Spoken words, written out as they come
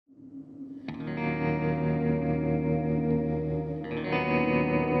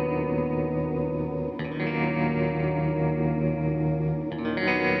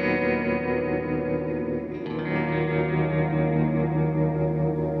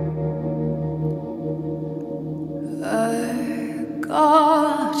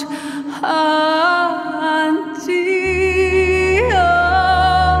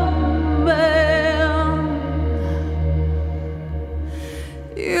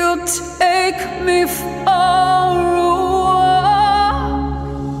You take me for a walk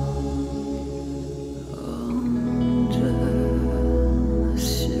under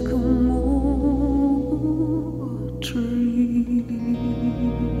sycamore trees.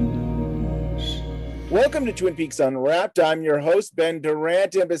 Welcome to Twin Peaks Unwrapped. I'm your host, Ben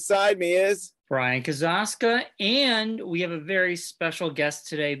Durant, and beside me is Brian Kazaska, and we have a very special guest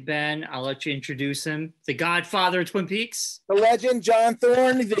today, Ben. I'll let you introduce him. The godfather of Twin Peaks. the legend, John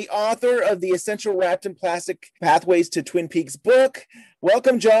Thorne, the author of the Essential Wrapped in Plastic Pathways to Twin Peaks book.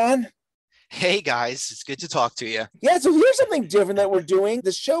 Welcome, John. Hey guys, it's good to talk to you. Yeah, so here's something different that we're doing.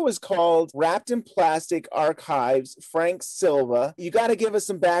 The show is called Wrapped in Plastic Archives, Frank Silva. You got to give us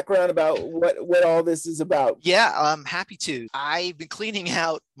some background about what all this is about. Yeah, I'm happy to. I've been cleaning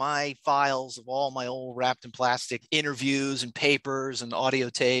out my files of all my old wrapped in plastic interviews and papers and audio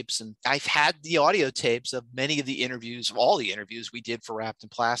tapes. And I've had the audio tapes of many of the interviews, of all the interviews we did for Wrapped in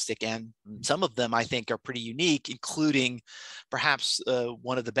Plastic. And some of them I think are pretty unique, including perhaps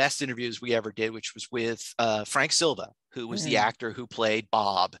one of the best interviews we ever did, which was with Frank Silva, who was the actor who played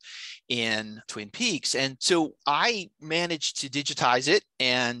Bob in Twin Peaks. And so I managed to digitize it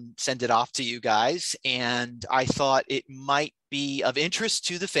and send it off to you guys. And I thought it might be of interest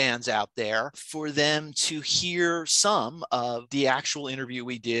to the fans out there for them to hear some of the actual interview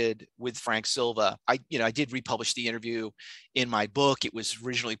we did with Frank Silva. I did republish the interview in my book. It was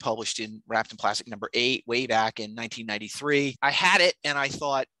originally published in Wrapped in Plastic number 8 way back in 1993. I had it and I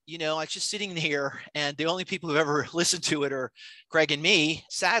thought, I was just sitting here and the only people who ever listened to it are Craig and me.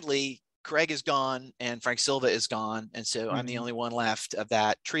 Sadly, Craig is gone and Frank Silva is gone. And so I'm the only one left of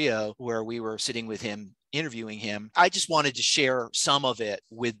that trio where we were sitting with him, interviewing him. I just wanted to share some of it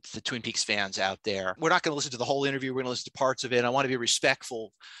with the Twin Peaks fans out there. We're not going to listen to the whole interview. We're going to listen to parts of it. I want to be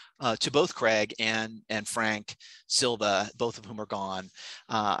respectful to both Craig and Frank Silva, both of whom are gone.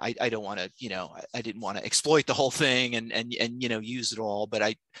 I don't want to, I didn't want to exploit the whole thing and use it all, but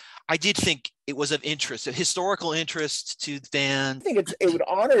I did think it was of interest, of historical interest to the fans. I think it would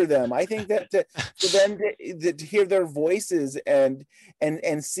honor them. I think that for them to hear their voices and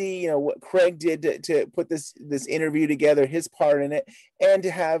see, what Craig did to put this interview together, his part in it, and to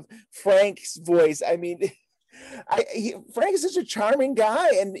have Frank's voice. I mean, Frank is such a charming guy,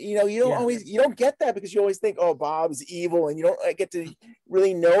 and you don't get that because you always think, oh, Bob's evil, and you don't get to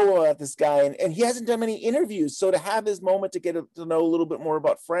really know about this guy, and he hasn't done many interviews, so to have this moment to get to know a little bit more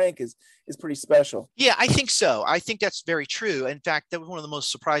about Frank is pretty special. Yeah, I think so. I think that's very true. In fact, that was one of the most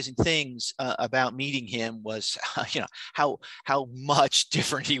surprising things about meeting him was how much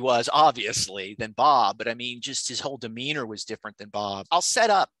different he was, obviously, than Bob, but I mean, just his whole demeanor was different than Bob. I'll set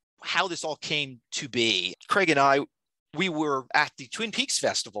up how this all came to be. Craig and I, we were at the Twin Peaks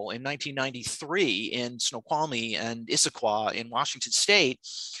Festival in 1993 in Snoqualmie and Issaquah in Washington State.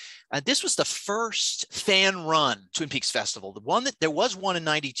 This was the first fan-run Twin Peaks Festival. There was one in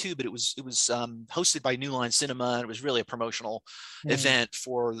 '92, but it was hosted by New Line Cinema, and it was really a promotional event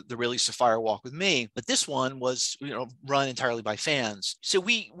for the release of Fire Walk with Me. But this one was, run entirely by fans. So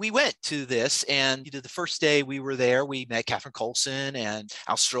we went to this, and the first day we were there, we met Catherine Coulson, and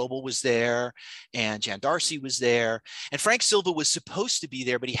Al Strobel was there, and Jan Darcy was there, and Frank Silva was supposed to be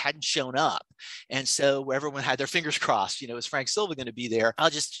there, but he hadn't shown up, and so everyone had their fingers crossed. Is Frank Silva going to be there? I'll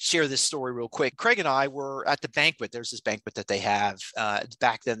just share this story real quick. Craig and I were at the banquet. There's this banquet that they have.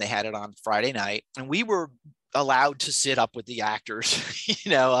 Back then they had it on Friday night, and we were allowed to sit up with the actors,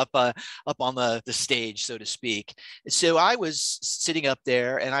 up on the stage, so to speak. So I was sitting up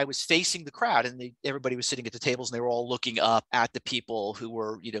there and I was facing the crowd, and everybody was sitting at the tables and they were all looking up at the people who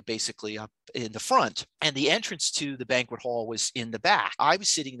were, basically up in the front. And the entrance to the banquet hall was in the back. I was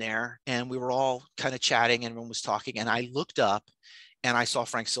sitting there and we were all kind of chatting and everyone was talking, and I looked up and I saw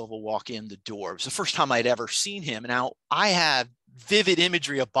Frank Silva walk in the door. It was the first time I'd ever seen him. Now, I have vivid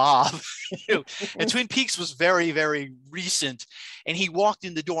imagery of Bob, and Twin Peaks was very, very recent. And he walked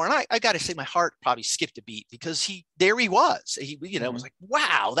in the door, and I got to say, my heart probably skipped a beat because there he was. He, was like,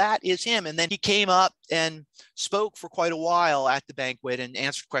 wow, that is him. And then he came up and spoke for quite a while at the banquet and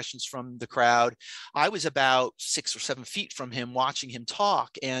answered questions from the crowd. I was about 6 or 7 feet from him watching him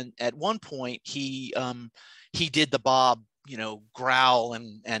talk. And at one point he did the Bob growl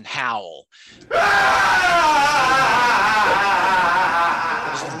and howl. It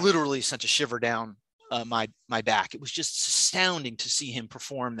was literally sent a shiver down my back. It was just astounding to see him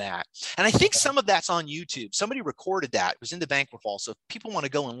perform that. And I think some of that's on YouTube. Somebody recorded that. It was in the banquet hall. So if people want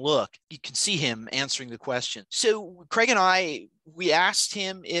to go and look, you can see him answering the question. So Craig and I, we asked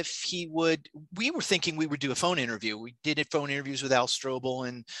him if he would, we were thinking we would do a phone interview. We did phone interviews with Al Strobel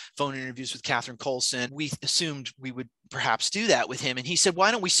and phone interviews with Catherine Coulson. We assumed we would perhaps do that with him. And he said,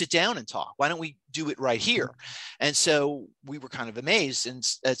 why don't we sit down and talk? Why don't we do it right here? And so we were kind of amazed. And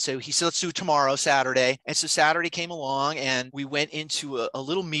so he said, let's do it tomorrow, Saturday. And so Saturday came along and we went into a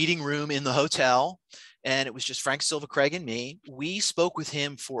little meeting room in the hotel. And it was just Frank Silva, Craig, and me. We spoke with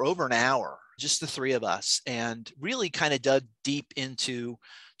him for over an hour, just the three of us, and really kind of dug deep into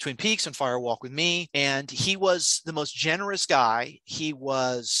Twin Peaks and Fire Walk with Me. And he was the most generous guy. He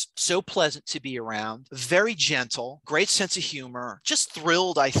was so pleasant to be around, very gentle, great sense of humor, just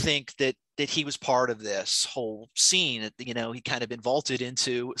thrilled, I think, that he was part of this whole scene. You know, he kind of been vaulted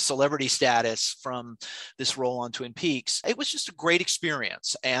into celebrity status from this role on Twin Peaks. It was just a great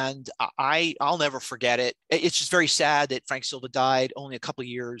experience, and I'll never forget it. It's just very sad that Frank Silva died only a couple of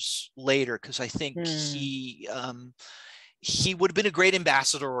years later, because I think he would have been a great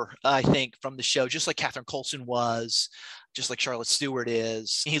ambassador, I think, from the show, just like Catherine Coulson was, just like Charlotte Stewart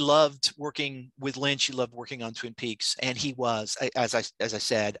is. He loved working with Lynch. He loved working on Twin Peaks, and he was, as I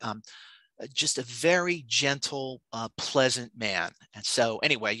said, just a very gentle, pleasant man. And so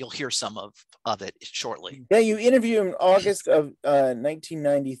anyway, you'll hear some of it shortly. Yeah, you interviewed him in August of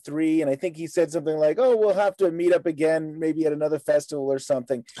 1993, and I think he said something like, oh, we'll have to meet up again, maybe at another festival or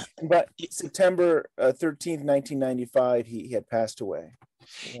something. But September 13th, 1995, he had passed away.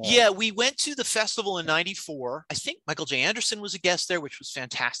 Yeah, we went to the festival in '94. I think Michael J. Anderson was a guest there, which was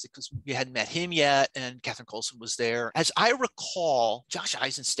fantastic because we hadn't met him yet, and Catherine Coulson was there. As I recall, Josh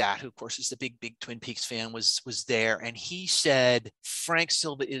Eisenstadt, who of course is the big Twin Peaks fan, was there, and he said Frank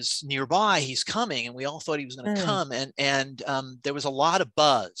Silva is nearby. He's coming, and we all thought he was going to come, and there was a lot of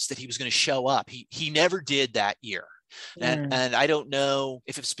buzz that he was going to show up. He never did that year. And I don't know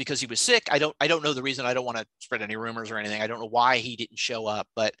if it's because he was sick. I don't know the reason. I don't want to spread any rumors or anything. I don't know why he didn't show up,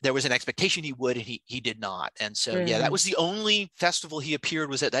 but there was an expectation he would, and he did not. And so, yeah, that was the only festival he appeared,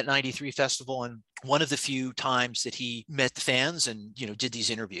 was at that '93 festival. And one of the few times that he met the fans and, you know, did these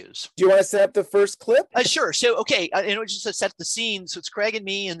interviews. Do you want to set up the first clip? Sure. So, okay. Just to set the scene. So it's Craig and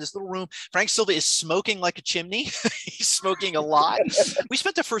me in this little room. Frank Silva is smoking like a chimney. He's smoking a lot. We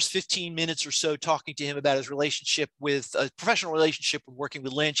spent the first 15 minutes or so talking to him about his relationship with a professional relationship with working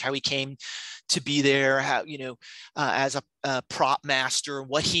with Lynch, how he came to be there, how, you know, as a prop master,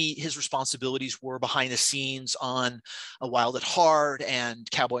 what his responsibilities were behind the scenes on A Wild at Heart and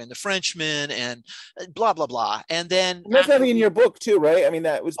Cowboy and the Frenchman and blah, blah, blah. And then that's probably in your book too, right? I mean,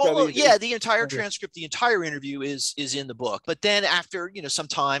 that was probably... Oh, yeah, the entire transcript, the entire interview is in the book. But then after, you know, some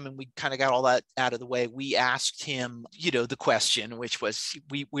time, and we kind of got all that out of the way, we asked him, you know, the question, which was,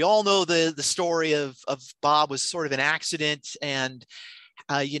 we all know the story of Bob was sort of an accident, and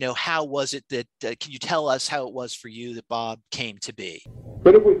you know, how was it that, can you tell us how it was for you that Bob came to be?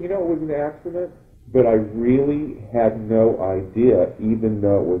 But it was, you know, it was an accident, but I really had no idea, even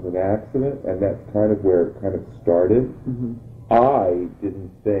though it was an accident, and that's kind of where it kind of started. I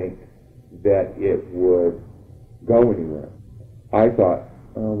didn't think that it would go anywhere. I thought,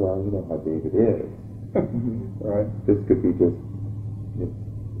 oh, well, you know how David is. Right? This could be just, you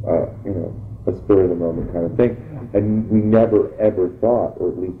know, a spur of the moment kind of thing. And we never ever thought, or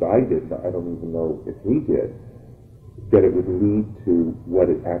at least I didn't, I don't even know if he did, that it would lead to what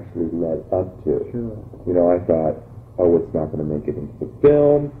it actually led up to. Sure. You know, I thought, oh, it's not going to make it into the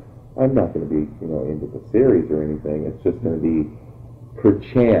film. I'm not going to be, you know, into the series or anything. It's just going to be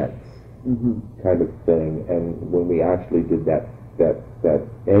perchance kind of thing. And when we actually did that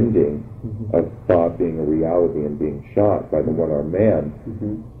ending of Bob being a reality and being shot by the one-armed man,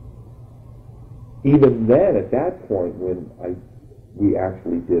 even then, at that point, when we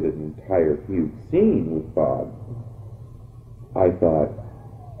actually did an entire huge scene with Bob, I thought,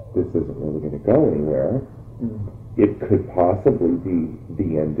 this isn't really going to go anywhere. It could possibly be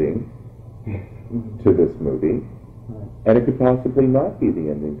the ending to this movie, and it could possibly not be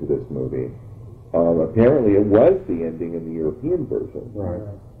the ending to this movie. Apparently, it was the ending in the European version.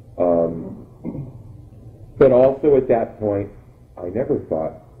 But also at that point, I never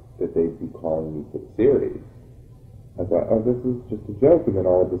thought that they'd be calling me for the series. I thought, oh, this is just a joke. And then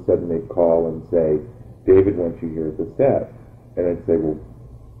all of a sudden they'd call and say, David wants you here at the set. And I'd say, well,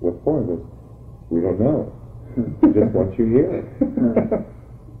 what for? And goes, we don't know. We just want you here.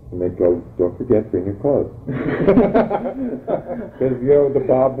 And they'd go, don't forget, bring your clothes. Because, you know, the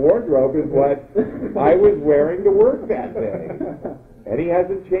Bob wardrobe is what I was wearing to work that day. And he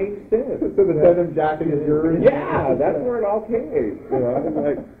hasn't changed since. So the denim jacket is yours? Yeah, that's where it all came. You know, I'm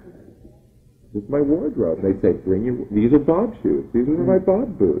like, this is my wardrobe. They say, these are Bob shoes. These are my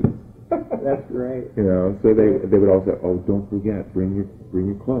Bob boots. That's great. You know, so they would all say, oh, don't forget, bring your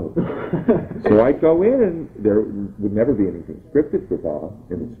clothes. So I'd go in, and there would never be anything scripted for Bob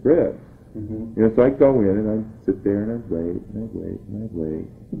in the script. You know, so I'd go in, and I'd sit there, and I'd wait, and I'd wait, and I'd wait.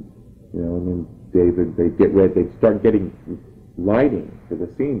 You know, and then David, they'd get ready, they'd start getting lighting for the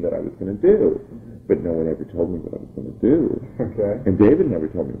scene that I was going to do. But no one ever told me what I was going to do. Okay. And David never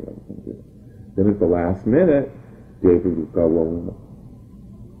told me what I was going to do. Then at the last minute, David would go, well,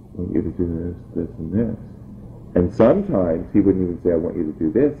 I want you to do this, this, and this. And sometimes he wouldn't even say, I want you to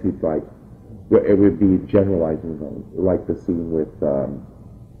do this. He'd like, well, it would be generalizing, like the scene with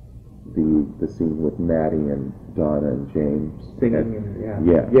the scene with Maddie and Donna and James. Singing,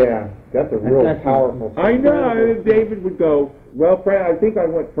 yeah. Yeah, that's a real powerful scene. I know, and David would go, well, Frank, I think I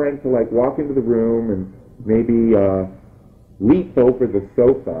want Frank to like walk into the room and maybe leap over the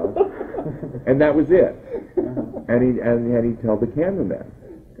sofa, and that was it. And he'd tell the cameraman.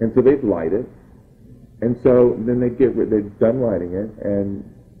 And so they'd light it, and so then they'd done lighting it, and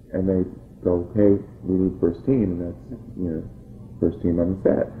they'd go, okay, we need first team, and that's, you know, first team on the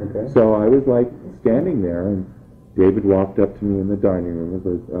set. Okay. So I was like standing there, and David walked up to me in the dining room of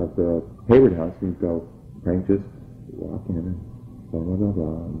the Hayward house, and he'd go, Frank, just walk in, and blah, blah, blah,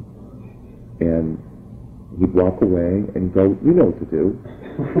 blah. And he'd walk away, and he'd go, you know what to do.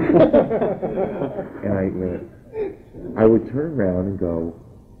 And I would turn around and go,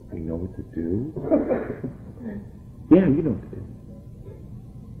 you know what to do? Yeah, you know what to do.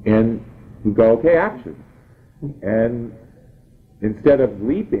 And he'd go, okay, action. And instead of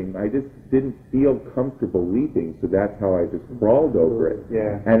leaping, I just didn't feel comfortable leaping, so that's how I just crawled over it.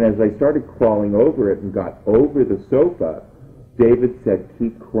 Yeah. And as I started crawling over it and got over the sofa, David said,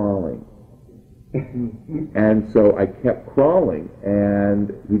 keep crawling. And so I kept crawling,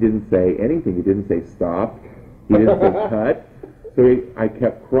 and he didn't say anything. He didn't say stop. He didn't say cut. So I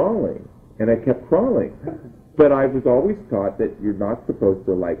kept crawling, and I kept crawling. But I was always taught that you're not supposed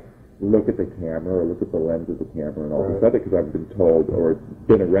to, like, look at the camera or look at the lens of the camera and all this other, because I've been told or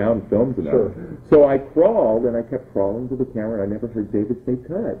been around films enough. Sure. So I crawled, and I kept crawling to the camera, and I never heard David say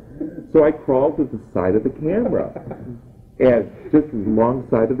cut. So I crawled to the side of the camera, and just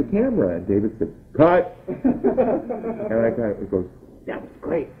alongside of the camera, and David said, cut! And I kind of goes, that was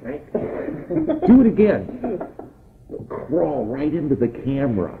great, Frank. Do it again. Crawl right into the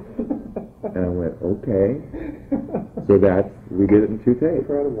camera. And I went, okay. So we did it in 2 takes.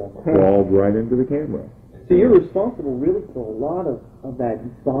 Incredible. Crawled right into the camera. So you're responsible really for a lot of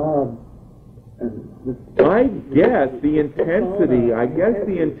that Bob. I guess the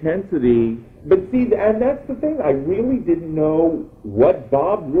intensity, but see, and that's the thing, I really didn't know what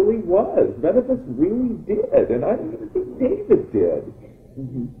Bob really was. None of us really did, and I don't even think David did.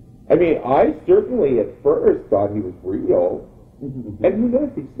 Mm-hmm. I mean, I certainly at first thought he was real, and who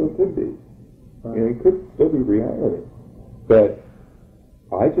knows, he still could be. You know, he could still be reality. But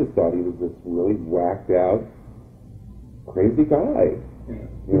I just thought he was this really whacked out, crazy guy.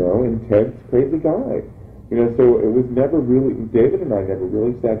 You know, intense, crazy guy. You know, so it was never really, David and I never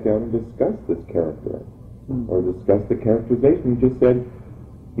really sat down and discussed this character, or discussed the characterization. He just said,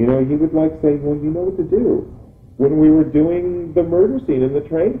 you know, he would like say, well, you know what to do. When we were doing the murder scene in the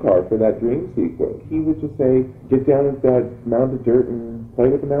train car for that dream sequence, he would just say, get down at that mound of dirt and play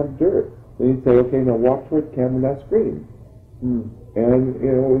with the mound of dirt. Then he'd say, okay, now walk towards the camera, now scream. And,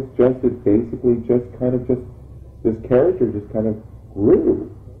 you know, it was just, it basically just kind of just, this character just kind of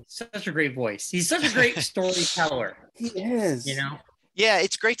grew. Such a great voice. He's such a great storyteller. He is. You know? Yeah,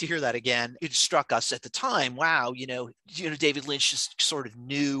 it's great to hear that again. It struck us at the time, wow, you know, David Lynch just sort of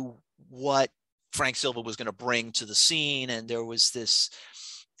knew what Frank Silva was going to bring to the scene, and there was this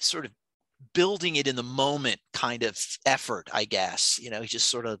sort of building it in the moment kind of effort, I guess. You know, he just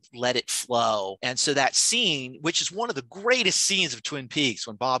sort of let it flow. And so that scene, which is one of the greatest scenes of Twin Peaks,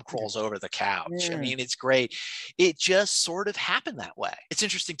 when Bob crawls over the couch. I mean, it's great. It just sort of happened that way. It's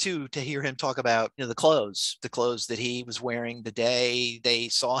interesting too to hear him talk about, you know, the clothes that he was wearing the day they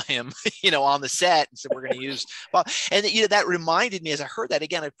saw him, you know, on the set, and said, we're going to use Bob. And you know, that reminded me, as I heard that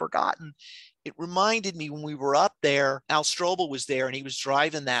again, I'd forgotten. It reminded me when we were up there, Al Strobel was there, and he was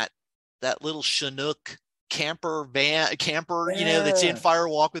driving that little Chinook camper, you know, that's in Fire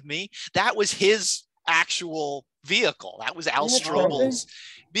Walk with Me. That was his actual vehicle. That was Al Strobel's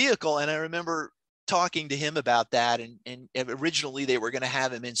vehicle. And I remember talking to him about that. And originally they were going to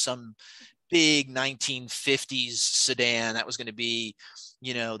have him in some big 1950s sedan. That was going to be,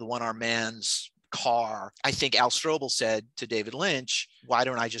 you know, the one our man's car. I think Al Strobel said to David Lynch, why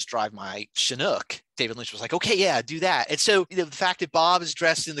don't I just drive my Chinook? David Lynch was like, okay, yeah, do that. And so the fact that Bob is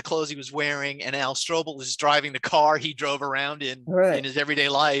dressed in the clothes he was wearing and Al Strobel is driving the car he drove around in his everyday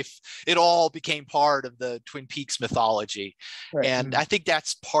life, it all became part of the Twin Peaks mythology. Right. And I think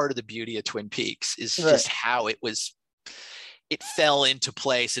that's part of the beauty of Twin Peaks is just how it fell into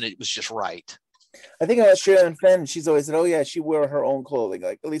place and it was just right. I think about Sharon Fenn, she's always said, oh yeah, she wore her own clothing,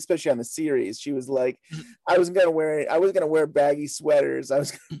 like at least especially on the series. She was like, I was gonna wear baggy sweaters. I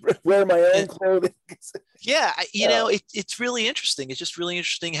was gonna wear my own clothing. Yeah, you know, it's really interesting. It's just really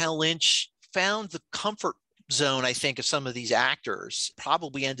interesting how Lynch found the comfort zone, I think, of some of these actors.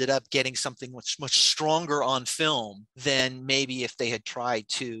 Probably ended up getting something much stronger on film than maybe if they had tried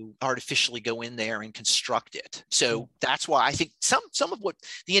to artificially go in there and construct it. So that's why I think some of what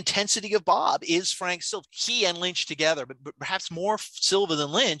the intensity of Bob is Frank Silva. He and Lynch together, but perhaps more Silva than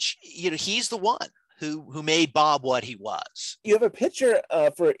Lynch. You know, he's the one who made Bob what he was. You have a picture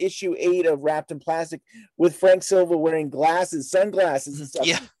for issue 8 of Wrapped in Plastic with Frank Silva wearing sunglasses and stuff.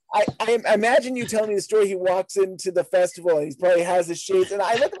 Yeah. I imagine you telling me the story. He walks into the festival and he probably has his shades. And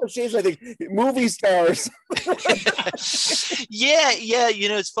I look at the shades and I think movie stars. yeah. You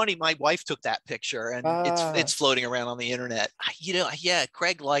know, it's funny. My wife took that picture and it's floating around on the internet.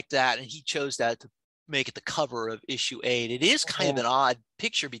 Craig liked that and he chose that to make it the cover of issue 8. It is kind of an odd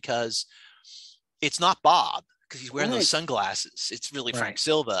picture because it's not Bob because he's wearing those sunglasses. It's really Frank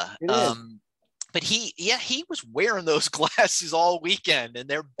Silva. But he was wearing those glasses all weekend, and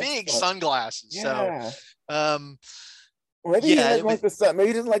they're big sunglasses. Yeah. So, maybe he doesn't like the sun. Maybe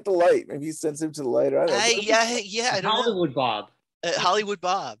he doesn't like the light. Maybe he's sensitive to the light. I don't know. I don't Hollywood know. Bob. Hollywood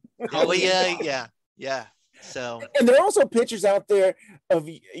Bob. Oh yeah. So, and there are also pictures out there of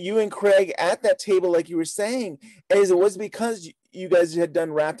you and Craig at that table, like you were saying. As it was because you guys had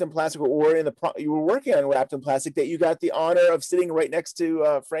done Wrapped in Plastic, or you were working on Wrapped in Plastic, that you got the honor of sitting right next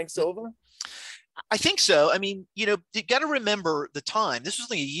to Frank Silva. I think so. I mean, you know, you got to remember the time. This was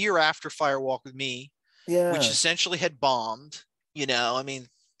like a year after Fire Walk with Me, which essentially had bombed. You know, I mean,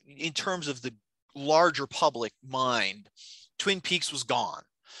 in terms of the larger public mind, Twin Peaks was gone.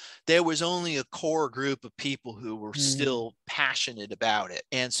 There was only a core group of people who were still passionate about it.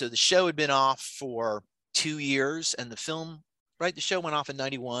 And so the show had been off for 2 years and the film, the show went off in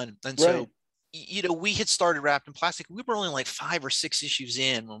 91. And so, you know, we had started Wrapped in Plastic. We were only like 5 or 6 issues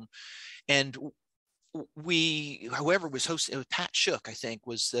in. And whoever was hosting, it was Pat Shook, I think,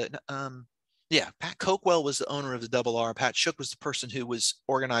 was the, Pat Coquell was the owner of the Double R. Pat Shook was the person who was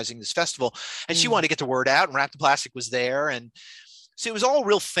organizing this festival. And she wanted to get the word out, and Wrapped in Plastic was there. And so it was all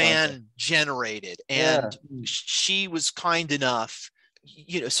real fan generated. And she was kind enough,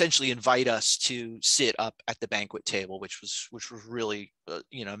 you know, essentially invite us to sit up at the banquet table, which was really,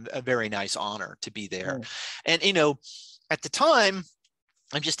 you know, a very nice honor to be there. And, you know, at the time,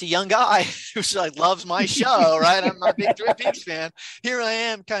 I'm just a young guy who's like loves my show, right? I'm not a big Twin Peaks fan. Here I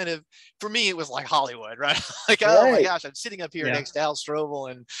am, kind of. For me, it was like Hollywood, right? Like, oh my gosh, I'm sitting up here next to Al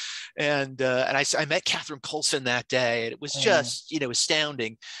Strobel, and I met Catherine Coulson that day, and it was just, you know,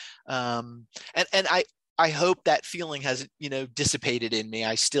 astounding. And I hope that feeling hasn't, you know, dissipated in me.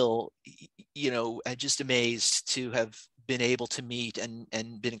 I still, you know, I'm just amazed to have been able to meet and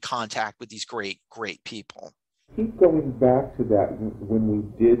been in contact with these great people. Keep going back to that when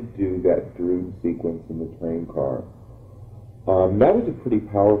we did do that dream sequence in the train car. That was a pretty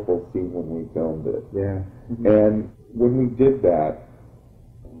powerful scene when we filmed it. Yeah. And when we did that,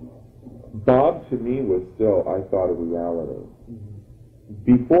 Bob to me was still, I thought, a reality.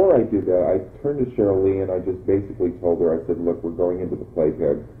 Before I did that, I turned to Cheryl Lee and I just basically told her, I said, look, we're going into the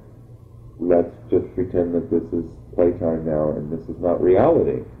playpen. Let's just pretend that this is playtime now and this is not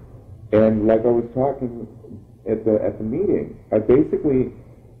reality. And like I was talking at the meeting,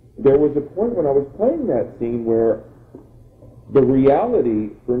 there was a point when I was playing that scene where the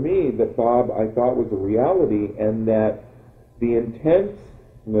reality for me that Bob I thought was a reality, and that the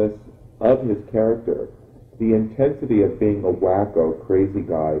intenseness of his character, the intensity of being a wacko, crazy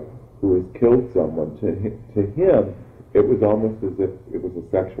guy who has killed someone, to him, it was almost as if it was a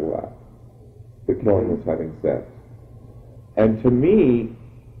sexual act. The killing was having sex. And to me,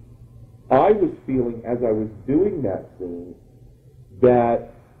 I was feeling, as I was doing that scene,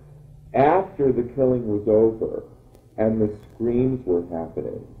 that after the killing was over and the screams were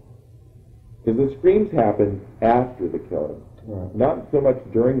happening, because the screams happened after the killing, not so much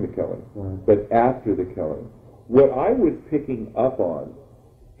during the killing, but after the killing. What I was picking up on,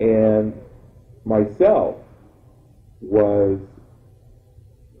 and myself, was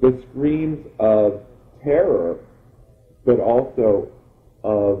the screams of terror, but also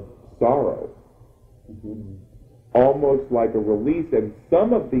of sorrow. almost like a release, and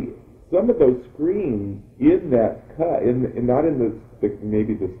some of those screams in that cut, not in the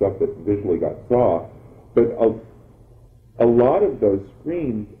maybe the stuff that visually got saw, but a lot of those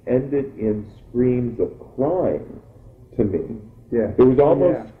screams ended in screams of crying to me. Yeah. It was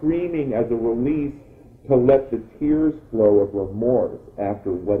almost screaming as a release to let the tears flow of remorse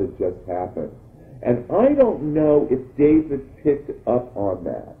after what had just happened. And I don't know if David picked up on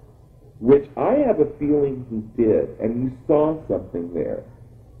that, which I have a feeling he did, and he saw something there.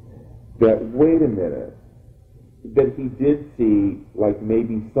 That, wait a minute, that he did see, like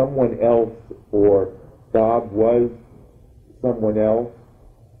maybe someone else, or Bob was someone else,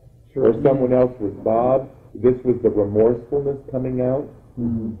 or someone else was Bob. This was the remorsefulness coming out.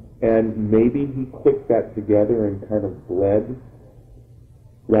 Mm-hmm. And maybe he clicked that together and kind of bled,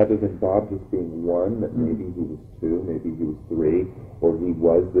 rather than Bob just being one, that maybe he was two, maybe he was three, or he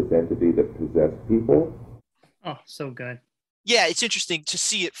was this entity that possessed people. Oh, so good. Yeah, it's interesting to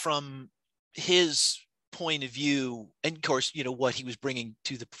see it from his point of view, and of course, you know, what he was bringing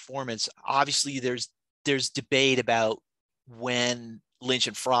to the performance. Obviously, there's debate about when Lynch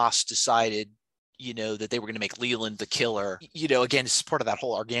and Frost decided, you know, that they were going to make Leland the killer. You know, again, it's part of that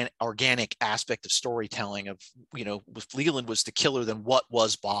whole organic aspect of storytelling of, you know, if Leland was the killer, then what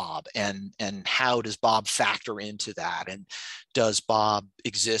was Bob, and how does Bob factor into that? And does Bob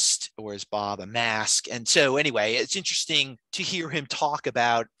exist, or is Bob a mask? And so anyway, it's interesting to hear him talk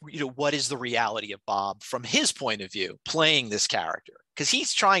about, you know, what is the reality of Bob from his point of view, playing this character, because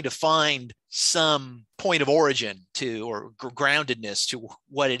he's trying to find some point of origin to, or groundedness to,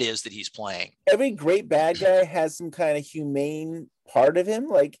 what it is that he's playing. Every great bad guy has some kind of humane part of him.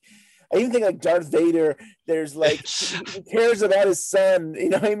 Like, I even think like Darth Vader, there's like, he cares about his son, you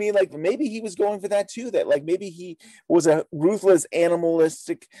know what I mean? Like, maybe he was going for that too, that like maybe he was a ruthless,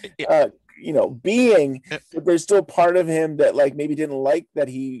 animalistic, you know, being, but there's still part of him that like maybe didn't like that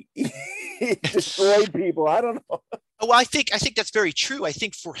he destroyed people. I don't know. Well, I think that's very true. I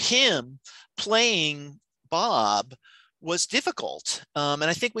think for him, playing Bob was difficult. And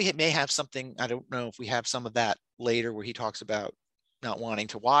I think we may have something, I don't know if we have some of that later, where he talks about not wanting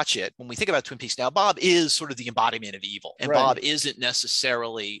to watch it. When we think about Twin Peaks now, Bob is sort of the embodiment of evil, and right. Bob isn't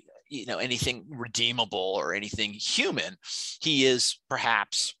necessarily, you know, anything redeemable or anything human. He is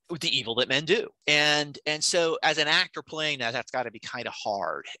perhaps the evil that men do. And so as an actor playing that, that's got to be kind of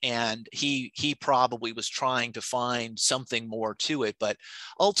hard. And he probably was trying to find something more to it, but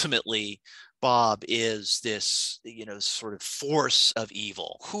ultimately Bob is this, you know, sort of force of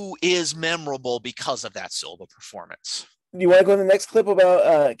evil who is memorable because of that Silva performance. You want to go to the next clip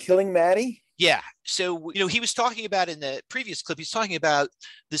about killing Maddie? Yeah. So, you know, he was talking about in the previous clip, he's talking about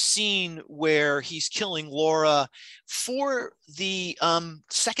the scene where he's killing Laura for the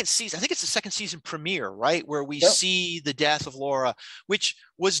second season. I think it's the second season premiere, right? Where we see the death of Laura, which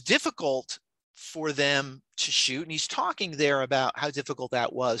was difficult for them to shoot. And he's talking there about how difficult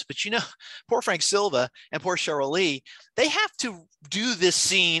that was. But, you know, poor Frank Silva and poor Cheryl Lee, they have to do this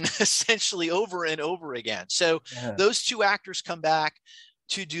scene essentially over and over again. So those two actors come back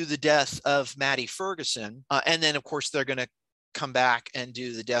to do the death of Maddie Ferguson. And then, of course, they're going to come back and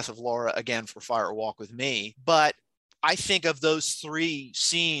do the death of Laura again for Fire or Walk with Me. But I think of those three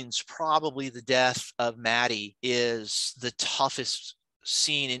scenes, probably the death of Maddie is the toughest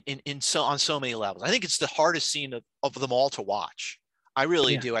scene on so many levels. I think it's the hardest scene of them all to watch. I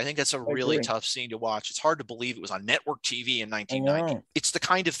really do. I think that's a really tough scene to watch. It's hard to believe it was on network TV in 1990. It's the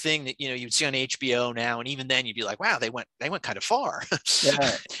kind of thing that, you know, you'd see on HBO now, and even then you'd be like, wow, they went kind of far.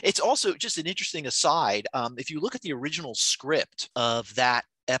 It's also just an interesting aside. If you look at the original script of that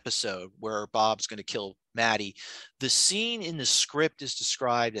episode where Bob's going to kill Maddie, the scene in the script is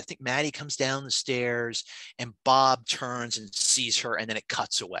described, I think Maddie comes down the stairs and Bob turns and sees her, and then it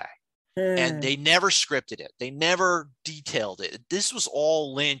cuts away. And they never scripted it. They never detailed it. This was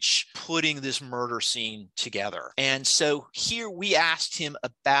all Lynch putting this murder scene together. And so here we asked him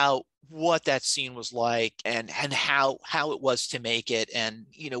about what that scene was like and how it was to make it, and,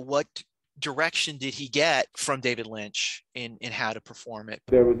 you know, what direction did he get from David Lynch in how to perform it.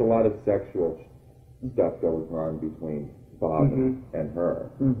 There was a lot of sexual stuff going on between Bob and her.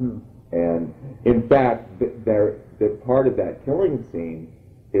 And in fact, the part of that killing scene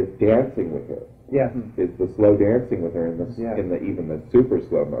is dancing with her. It's the slow dancing with her in the even the super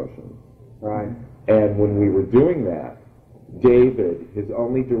slow motion. Right. And when we were doing that, David, his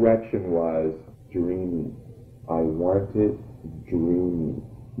only direction was dreamy. I want it dreamy.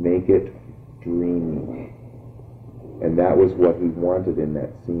 Make it dreamy. And that was what he wanted in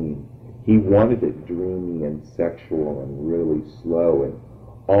that scene. He wanted it dreamy and sexual and really slow and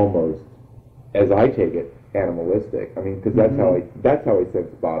almost, as I take it, animalistic. I mean, because that's how I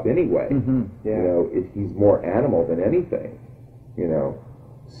sense Bob anyway. Yeah. You know, he's more animal than anything. You know,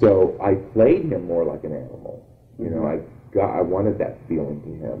 so I played him more like an animal. You know, I wanted that feeling to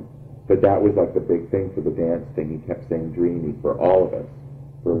him. But that was like the big thing for the dance thing. He kept saying dreamy for all of us.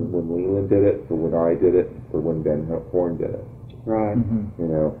 For when Leland did it, for when I did it, for when Ben Horn did it. Right. You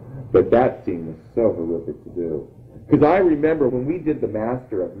know, but that scene was so horrific to do. Because I remember when we did the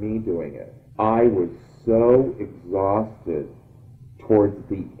master of me doing it, I was so exhausted towards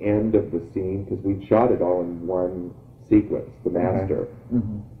the end of the scene, because we shot it all in one sequence, the master.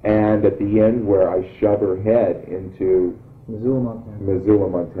 And at the end where I shove her head into Missoula,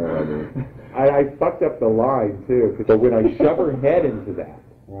 Montana. I mean, I fucked up the line too, but when I shove her head into that,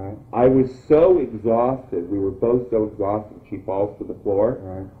 I was so exhausted. We were both so exhausted. She falls to the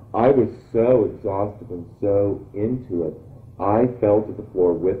floor. I was so exhausted and so into it. I fell to the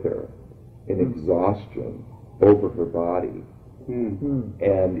floor with her in exhaustion over her body.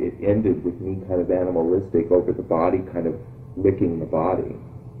 And it ended with me kind of animalistic over the body, kind of licking the body,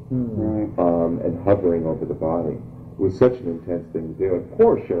 and hovering over the body. It was such an intense thing to do. And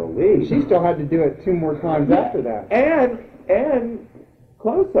poor Cheryl Lee. She still had to do it 2 more times after that. And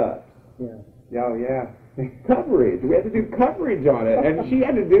close-ups. Oh, yeah. Coverage. We had to do coverage on it, and she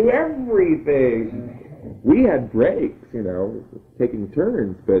had to do everything. We had breaks, you know, taking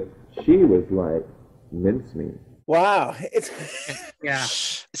turns, but she was like mincemeat. Wow. It's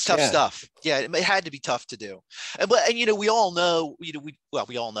It's tough stuff. Yeah, it had to be tough to do. And you know, we all know, you know,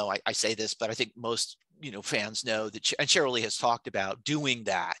 we all know, I say this, but I think most, you know, fans know that, and Cheryl Lee has talked about doing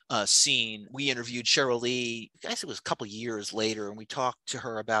that scene. We interviewed Cheryl Lee, I guess it was a couple of years later, and we talked to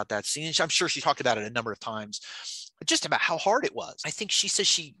her about that scene. And I'm sure she talked about it a number of times, just about how hard it was. I think she says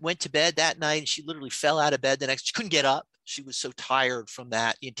she went to bed that night and she literally fell out of bed the next, she couldn't get up. She was so tired from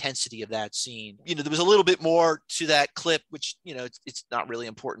that intensity of that scene. You know, there was a little bit more to that clip, which, you know, it's not really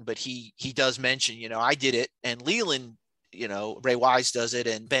important, but he does mention, you know, I did it, and Leland, you know, Ray Wise does it,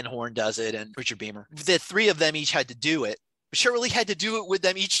 and Ben Horne does it, and Richard Beamer. The 3 of them each had to do it. Cheryl Lee had to do it with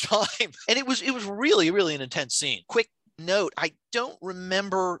them each time. And it was really, really an intense scene. Quick note, I don't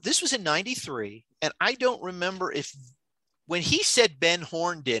remember, this was in 93, and I don't remember if, when he said Ben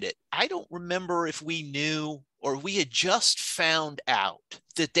Horne did it, I don't remember if we knew or we had just found out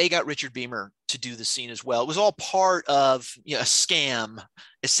that they got Richard Beamer to do the scene as well. It was all part of, you know, a scam,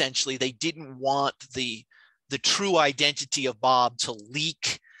 essentially. They didn't want the true identity of Bob to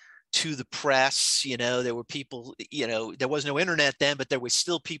leak to the press. You know, there were people, you know, there was no internet then, but there was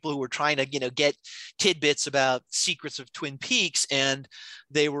still people who were trying to, you know, get tidbits about secrets of Twin Peaks. And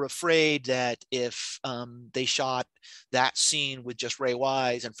they were afraid that if they shot that scene with just Ray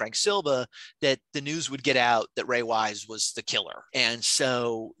Wise and Frank Silva, that the news would get out that Ray Wise was the killer. And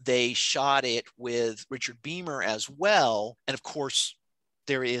so they shot it with Richard Beamer as well. And of course,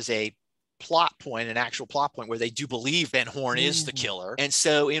 there is an actual plot point where they do believe Ben Horne is the killer. And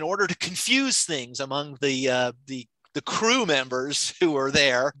so in order to confuse things among the crew members who were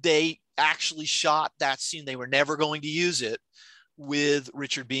there, they actually shot that scene. They were never going to use it with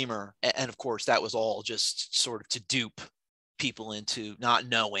Richard Beamer. And of course, that was all just sort of to dupe people into not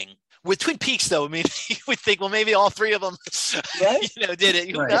knowing. With Twin Peaks, though, I mean, you would think, well, maybe all 3 of them, you know, did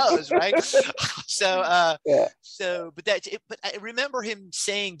it. Who knows, right? But that's it. But I remember him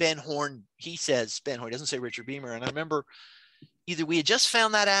saying Ben Horne. He says Ben Horne. He doesn't say Richard Beamer. And I remember either we had just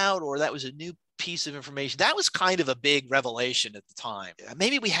found that out or that was a new piece of information. That was kind of a big revelation at the time.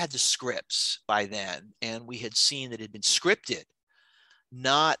 Maybe we had the scripts by then, and we had seen that it had been scripted,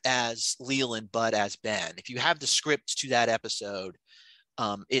 not as Leland, but as Ben. If you have the script to that episode,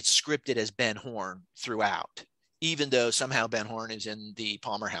 it's scripted as Ben Horne throughout, even though somehow Ben Horne is in the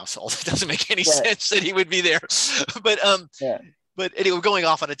Palmer household. It doesn't make any sense that he would be there. But anyway, we're going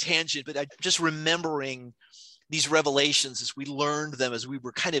off on a tangent, but I just remembering these revelations as we learned them, as we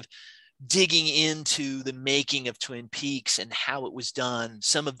were kind of digging into the making of Twin Peaks and how it was done.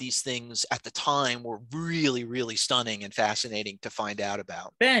 Some of these things at the time were really, really stunning and fascinating to find out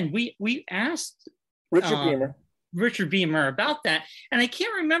about. Ben, we asked Richard Beamer about that, and I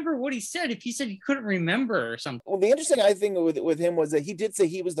can't remember what he said. If he said he couldn't remember or something. Well, the interesting thing with him was that he did say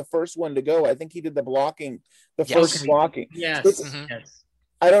he was the first one to go. I think he did the blocking, first blocking. Yes. Yes.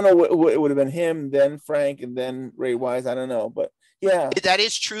 I don't know what it would have been, him, then Frank, and then Ray Wise. I don't know, but yeah. That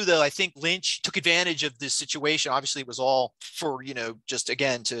is true, though. I think Lynch took advantage of this situation. Obviously, it was all for, you know, just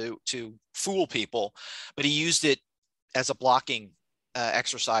again to fool people, but he used it as a blocking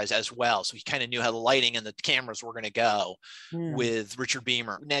exercise as well. So he kind of knew how the lighting and the cameras were going to go with Richard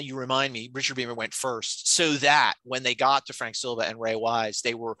Beamer. Now you remind me, Richard Beamer went first so that when they got to Frank Silva and Ray Wise,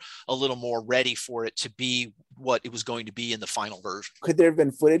 they were a little more ready for it to be what it was going to be in the final version. Could there have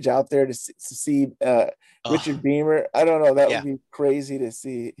been footage out there to see Richard Beamer? I don't know. That would be crazy to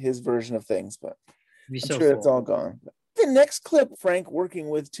see his version of things, but I'm sure it's all gone. The next clip, Frank working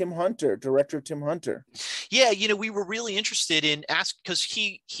with Tim Hunter, director Tim Hunter. Yeah, you know, we were really interested in because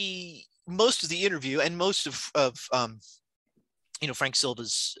he most of the interview and most of you know, Frank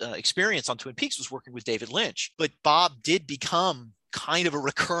Silva's experience on Twin Peaks was working with David Lynch, but Bob did become kind of a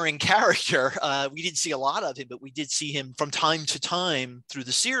recurring character. We didn't see a lot of him, but we did see him from time to time through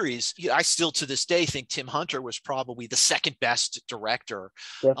the series. I still to this day think Tim Hunter was probably the second best director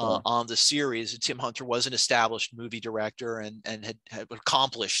on the series. Tim Hunter was an established movie director and had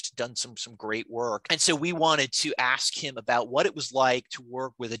done some great work. And so we wanted to ask him about what it was like to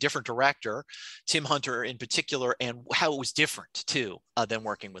work with a different director, Tim Hunter in particular, and how it was different too than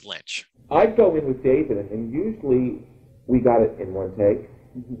working with Lynch. I'd go in with David, and usually we got it in one take.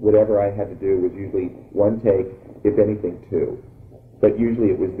 Whatever I had to do was usually one take, if anything, two. But usually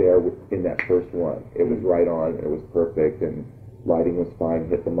it was there in that first one. It was right on, it was perfect, and lighting was fine,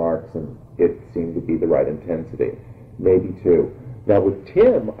 hit the marks, and it seemed to be the right intensity. Maybe two. Now with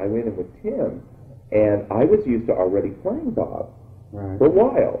Tim, I went in with Tim, and I was used to already playing Bob for a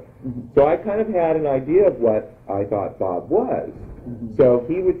while. So I kind of had an idea of what I thought Bob was. So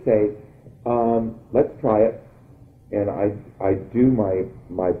he would say, let's try it. And I do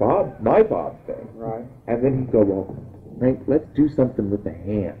my Bob thing, right? And then he'd go, well, Frank, let's do something with the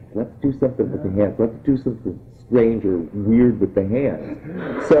hands. Let's do something with the hands. Let's do something strange or weird with the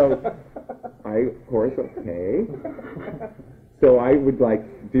hands. So I, of course, okay. So I would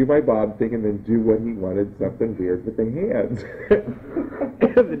like do my Bob thing and then do what he wanted, something weird with the hands.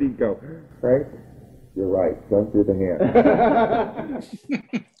 And then he'd go, Frank, you're right. Don't do the hands.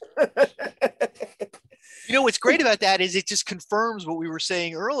 You know, what's great about that is it just confirms what we were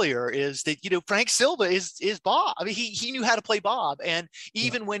saying earlier, is that, you know, Frank Silva is Bob. I mean, he knew how to play Bob. And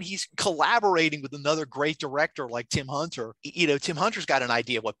even when he's collaborating with another great director like Tim Hunter, you know, Tim Hunter's got an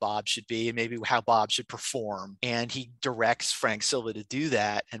idea of what Bob should be and maybe how Bob should perform. And he directs Frank Silva to do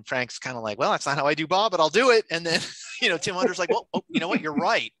that. And Frank's kind of like, well, that's not how I do Bob, but I'll do it. And then, you know, Tim Hunter's like, well, you know what? You're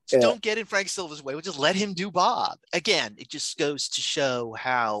right. Just don't get in Frank Silva's way. We'll just let him do Bob. Again, it just goes to show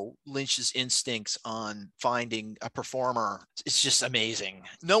how Lynch's instincts on finding a performer, it's just amazing.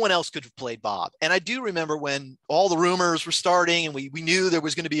 No one else could have played Bob. And I do remember when all the rumors were starting and we knew there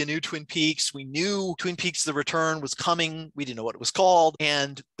was going to be a new Twin Peaks. We knew Twin Peaks The Return was coming. We didn't know what it was called.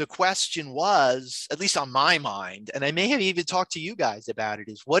 And the question was, at least on my mind, and I may have even talked to you guys about it,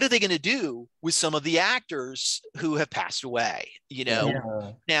 is what are they going to do with some of the actors who have passed away? You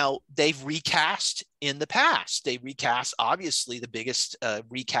know, now they've recast in the past. They recast, obviously, the biggest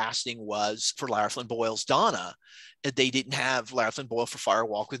recasting was for Lara Flynn Boyle's Donna. They didn't have Lara Flynn Boyle for Fire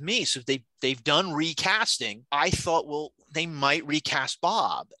Walk with Me. So they've done recasting. I thought, well, they might recast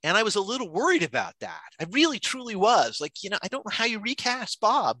Bob. And I was a little worried about that. I really, truly was. Like, you know, I don't know how you recast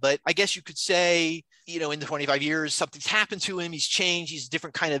Bob, but I guess you could say, you know, in the 25 years, something's happened to him. He's changed. He's a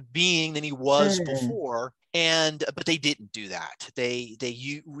different kind of being than he was before. But they didn't do that. They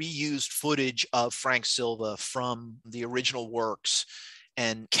reused footage of Frank Silva from the original works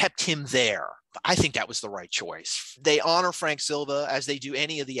and kept him there. I think that was the right choice. They honor Frank Silva as they do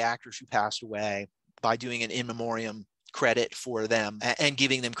any of the actors who passed away by doing an in memoriam credit for them and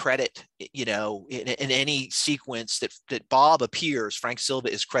giving them credit. You know, in any sequence that Bob appears, Frank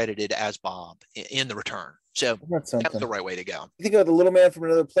Silva is credited as Bob in The Return. So that's the right way to go. You think about The Little Man from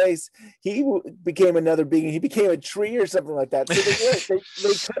Another Place, he became another being. He became a tree or something like that. So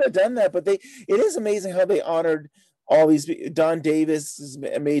they could have done that, but it is amazing how they honored all these. Don Davis,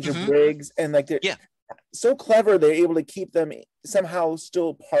 Major Briggs, and like they're so clever. They're able to keep them somehow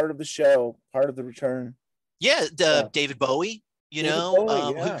still part of the show, part of The Return. Yeah, David Bowie, you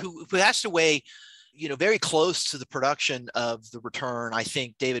know, who passed away, you know, very close to the production of The Return. I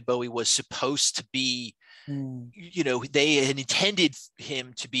think David Bowie was supposed to be, you know, they had intended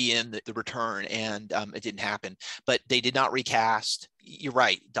him to be in the Return, and it didn't happen. But they did not recast. You're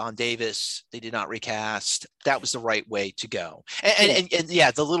right, Don Davis. They did not recast. That was the right way to go. And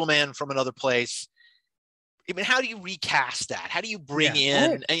The Little Man from Another Place. I mean, how do you recast that? How do you bring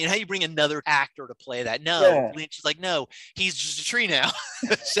in, and how do you bring another actor to play that? No, Lynch is like, no, he's just a tree now.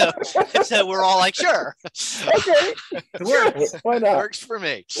 so we're all like, sure. Okay. It works. Why not? It works for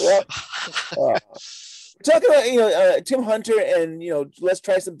me. Talking about Tim Hunter and let's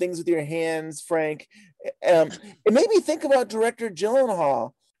try some things with your hands, Frank. It made me think about director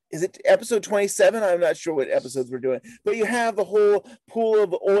Gyllenhaal. Is it episode 27? I'm not sure what episodes we're doing, but you have the whole pool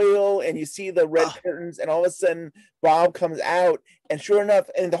of oil and you see the red curtains, and all of a sudden Bob comes out, and sure enough,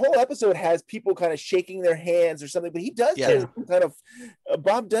 and the whole episode has people kind of shaking their hands or something, but he does do some kind of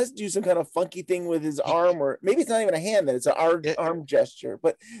Bob does do some kind of funky thing with his arm, or maybe it's not even a hand, then it's an arm gesture.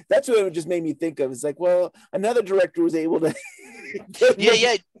 But that's what it just made me think of. It's like, well, another director was able to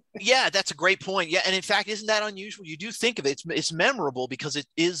Yeah, that's a great point. Yeah, and in fact, isn't that unusual? You do think of it; it's memorable because it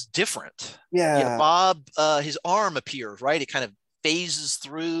is different. Yeah, Bob, his arm appears, right? It kind of phases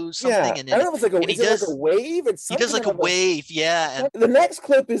through something, and then I don't know if it's like like a wave. He does like a wave, yeah. And the next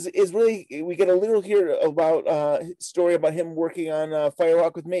clip is really, we get a little here about story about him working on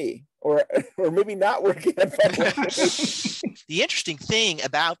Firewalk with Me, or maybe not working on Firewalk with Me. The interesting thing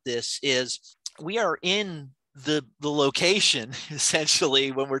about this is we are in the location,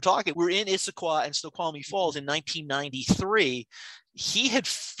 essentially, when we're in Issaquah and Snoqualmie Falls in 1993. He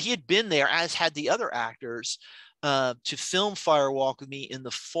had been there, as had the other actors, to film Firewalk with Me in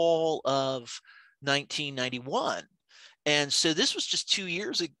the fall of 1991. And so this was just 2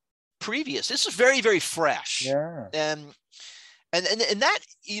 years previous. This was very, very fresh. Yeah. And that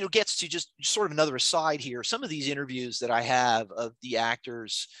gets to just sort of another aside here. Some of these interviews that I have of the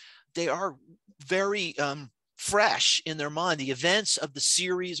actors, they are very fresh in their mind. The events of the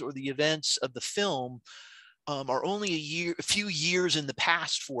series or the events of the film are only a few years in the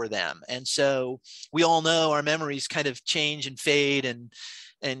past for them. And so we all know our memories kind of change and fade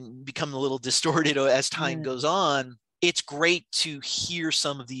and become a little distorted as time goes on. It's great to hear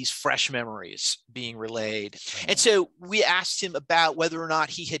some of these fresh memories being relayed. And so we asked him about whether or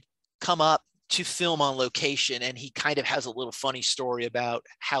not he had come up to film on location, and he kind of has a little funny story about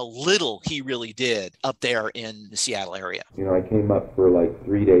how little he really did up there in the Seattle area. I came up for like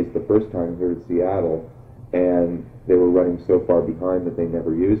 3 days the first time here to Seattle, and they were running so far behind that they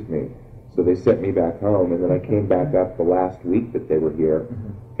never used me. So they sent me back home, and then I came back up the last week that they were here,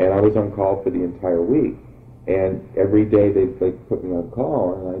 and I was on call for the entire week. And every day they'd put me on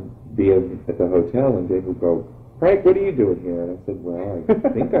call, and I'd be at the hotel, and Dave would go, "Frank, what are you doing here?" And I said, "Well, I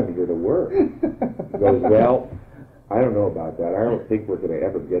think I'm here to work." He goes, "Well, I don't know about that. I don't think we're going to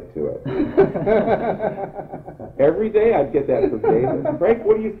ever get to it." Every day I'd get that from David. "Frank,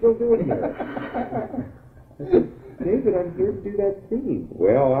 what are you still doing here?" I said, "David, I'm here to do that scene."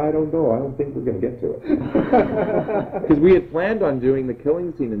 "Well, I don't know. I don't think we're going to get to it." Because we had planned on doing the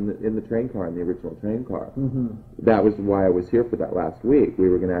killing scene in the train car, in the original train car. That was why I was here for that last week. We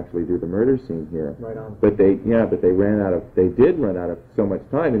were going to actually do the murder scene here. Right on. But they did run out of so much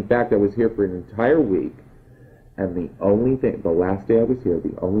time. In fact, I was here for an entire week, and the last day I was here,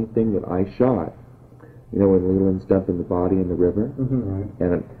 the only thing that I shot, when Leland's dumping the body in the river,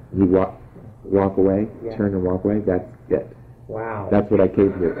 and he walk away, turn and walk away, that's it. Wow. That's what I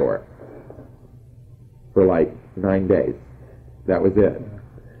came here for. For like 9 days. That was it.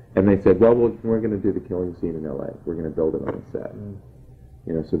 And they said, well, we're going to do the killing scene in L.A. We're going to build it on the set.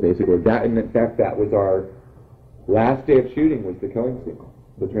 So basically that, and in fact, that was our last day of shooting, was the killing scene,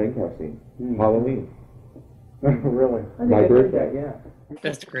 the train car scene, Halloween. Really? My birthday. Yeah.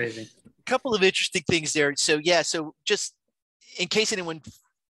 That's crazy. A couple of interesting things there. So just in case anyone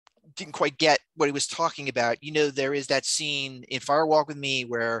didn't quite get what he was talking about, there is that scene in Firewalk with Me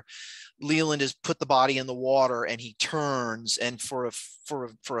where Leland has put the body in the water and he turns, and for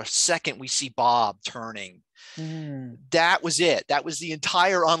a second we see Bob turning. That was it. That was the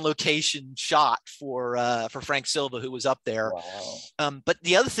entire on location shot for Frank Silva, who was up there. Wow. But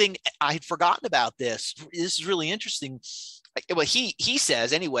the other thing, I had forgotten about this. This is really interesting. Well, he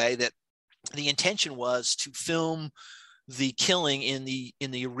says anyway that the intention was to film the killing in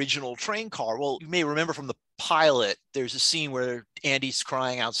the original train car. Well, you may remember from the pilot, there's a scene where Andy's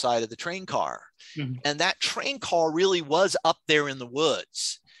crying outside of the train car. And that train car really was up there in the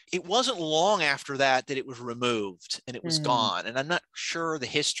woods. It wasn't long after that it was removed and it was gone. And I'm not sure the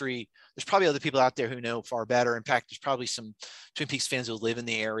history. There's probably other people out there who know far better. In fact, there's probably some Twin Peaks fans who live in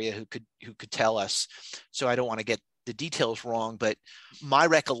the area who could tell us. So I don't want to get the details wrong, but my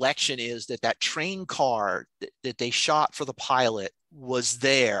recollection is that train car that they shot for the pilot was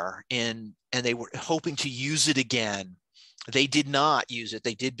there, and they were hoping to use it again. They did not use it.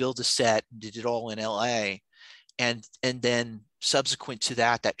 They did build a set, did it all in LA. And then subsequent to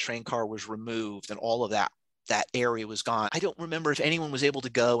that train car was removed, and all of that that area was gone. I don't remember if anyone was able to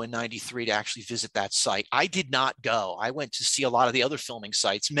go in 93 to actually visit that site. I did not go. I went to see a lot of the other filming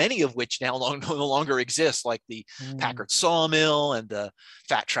sites, many of which now no longer exist, like the Packard Sawmill and the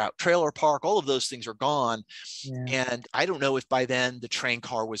Fat Trout Trailer Park. All of those things are gone. Yeah. And I don't know if by then the train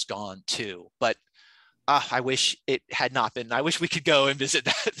car was gone too, but I wish it had not been. I wish we could go and visit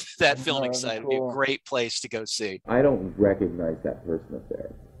that filming site. It'd be a great place to go see. I don't recognize that person up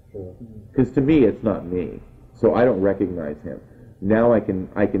there. Because to me, it's not me. So I don't recognize him. Now I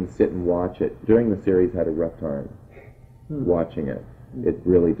can sit and watch it. During the series, I had a rough time watching it. It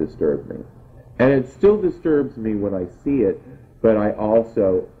really disturbed me. And it still disturbs me when I see it, but I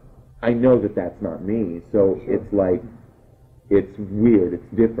know that that's not me. So it's like, it's weird, it's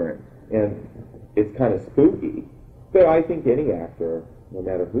different. And it's kind of spooky. But I think any actor, no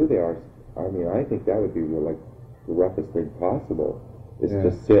matter who they are, I mean, I think that would be like the roughest thing possible, is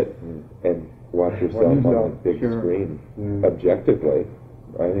to sit and watch yourself on the big screen objectively.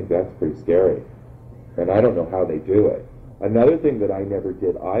 I think that's pretty scary. And I don't know how they do it. Another thing that I never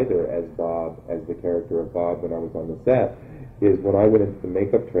did either as Bob, as the character of Bob when I was on the set, is when I went into the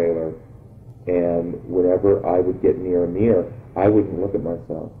makeup trailer, and whenever I would get near a mirror, I wouldn't look at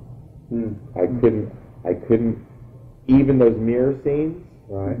myself. I couldn't, even those mirror scenes,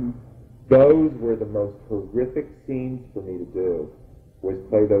 those were the most horrific scenes for me to do, was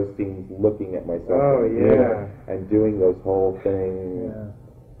play those scenes looking at myself in the mirror, and doing those whole things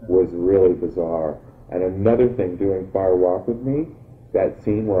was really bizarre. And another thing, doing Fire Walk with Me, that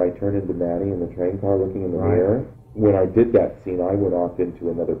scene where I turned into Maddie in the train car looking in the mirror, when I did that scene, I went off into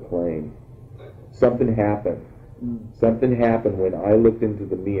another plane. Something happened. Something happened when I looked into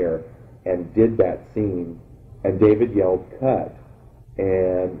the mirror and did that scene, and David yelled, "Cut."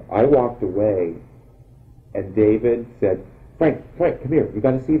 And I walked away, and David said, Frank, come here, you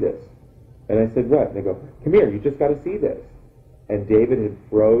got to see this. And I said, what? And they go, come here, you just got to see this. And David had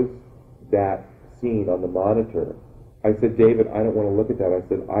froze that scene on the monitor. I said, David, I don't want to look at that. I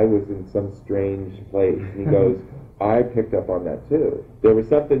said, I was in some strange place. And he goes, I picked up on that too. There was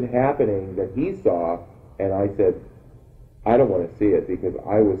something happening that he saw, and I said, I don't want to see it because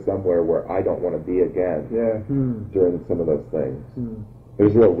I was somewhere where I don't want to be again during some of those things. It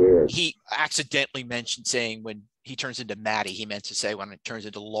was a little weird. He accidentally mentioned saying when he turns into Maddie, he meant to say when it turns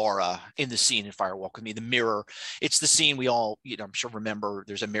into Laura in the scene in Fire Walk with Me, the mirror. It's the scene we all, I'm sure remember.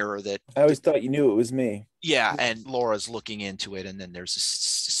 There's a mirror that I always thought you knew it was me. Yeah, and Laura's looking into it, and then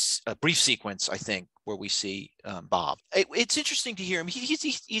there's a brief sequence, I think, where we see Bob. It's interesting to hear him.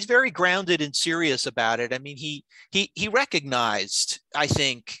 He's very grounded and serious about it. I mean, he recognized, I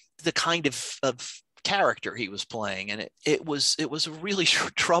think, the kind of character he was playing, and it was a really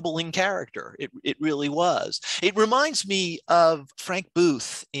troubling character. It really was. It reminds me of Frank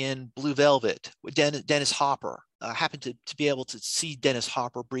Booth in Blue Velvet with Dennis Hopper. I happened to be able to see Dennis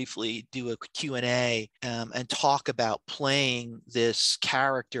Hopper briefly do a Q&A and talk about playing this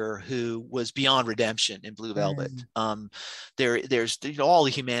character who was beyond redemption in Blue Velvet. There's all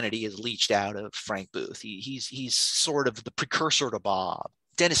the humanity is leached out of Frank Booth. He's sort of the precursor to Bob.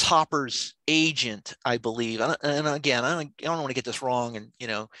 Dennis Hopper's agent, I believe, and again, I don't want to get this wrong,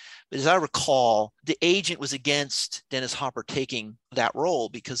 but as I recall, the agent was against Dennis Hopper taking that role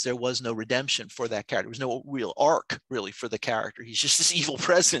because there was no redemption for that character. There was no real arc, really, for the character. He's just this evil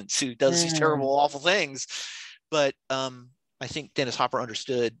presence who does these terrible, awful things. But I think Dennis Hopper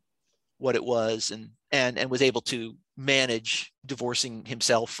understood what it was and was able to manage divorcing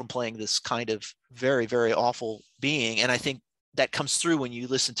himself from playing this kind of very, very awful being. And I think that comes through when you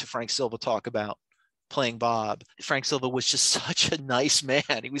listen to Frank Silva talk about playing Bob. Frank Silva was just such a nice man.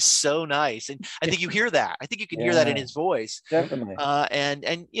 He was so nice. And I think you hear that. I think you can hear that in his voice. Definitely. And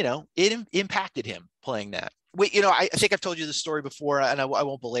it impacted him playing that. I think I've told you this story before, and I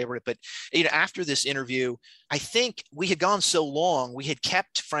won't belabor it, but after this interview, I think we had gone so long, we had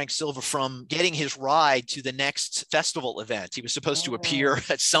kept Frank Silva from getting his ride to the next festival event. He was supposed to appear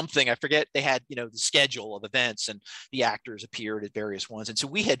at something. I forget, they had, the schedule of events, and the actors appeared at various ones. And so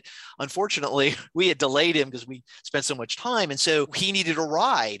unfortunately, we had delayed him because we spent so much time. And so he needed a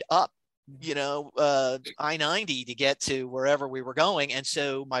ride up I-90 to get to wherever we were going. And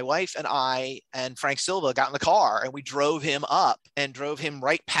so my wife and I and Frank Silva got in the car, and we drove him up and drove him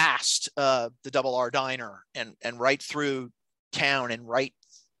right past the Double R Diner and right through town and right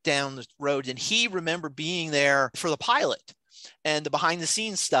down the road. And he remembered being there for the pilot and the behind the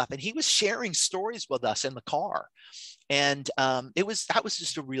scenes stuff. And he was sharing stories with us in the car. And that was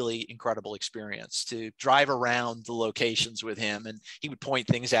just a really incredible experience to drive around the locations with him, and he would point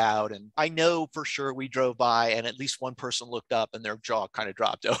things out. And I know for sure we drove by and at least one person looked up and their jaw kind of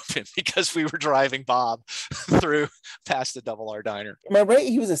dropped open because we were driving Bob through past the Double R Diner. Am I right?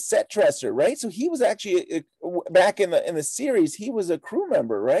 He was a set dresser, right? So he was actually back in the series. He was a crew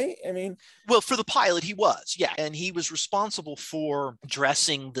member, right? I mean, well, for the pilot, he was, yeah, and he was responsible for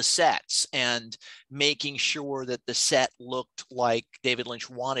dressing the sets and making sure that the set looked like David Lynch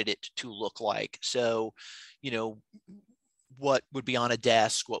wanted it to look like. So, what would be on a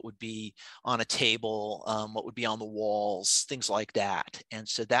desk, what would be on a table, what would be on the walls, things like that. And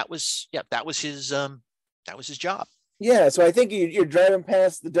so that was his job. Yeah, so I think you're driving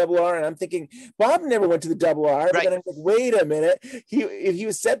past the Double R, and I'm thinking Bob never went to the Double R. But then I'm like, wait a minute. If he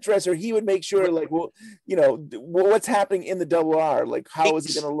was set dresser, he would make sure, like, well, what's happening in the Double R? Like, how is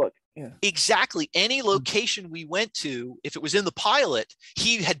it going to look? Yeah, exactly. Any location we went to, if it was in the pilot,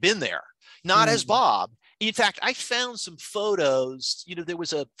 he had been there, not as Bob. In fact, I found some photos. There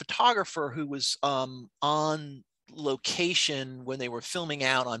was a photographer who was on location when they were filming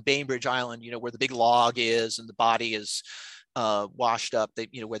out on Bainbridge Island, where the big log is and the body is washed up,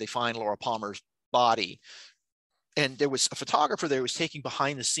 where they find Laura Palmer's body. And there was a photographer there who was taking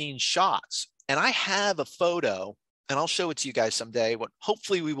behind the scenes shots. And I have a photo, and I'll show it to you guys someday.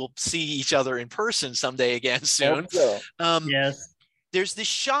 Hopefully we will see each other in person someday again soon. Yes. There's this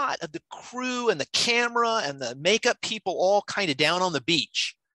shot of the crew and the camera and the makeup people all kind of down on the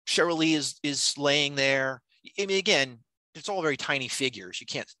beach. Sheryl Lee is laying there. I mean, again, it's all very tiny figures. You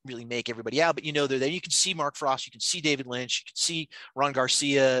can't really make everybody out, but they're there. You can see Mark Frost, you can see David Lynch, you can see Ron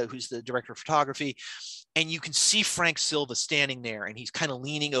Garcia, who's the director of photography, and you can see Frank Silva standing there, and he's kind of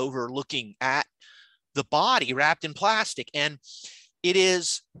leaning over looking at the body wrapped in plastic. And it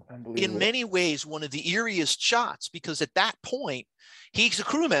is in many ways one of the eeriest shots, because at that point, he's a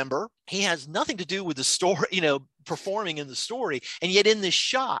crew member. He has nothing to do with the story, performing in the story. And yet in this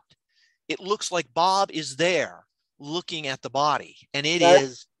shot, it looks like Bob is there looking at the body, and it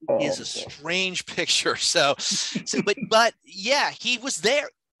is a strange picture. But yeah, he was there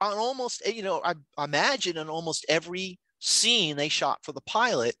on almost, I imagine on almost every scene they shot for the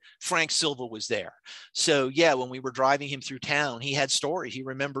pilot. Frank Silva was there. So yeah, when we were driving him through town, he had stories. He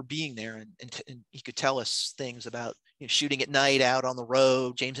remembered being there, and he could tell us things about shooting at night out on the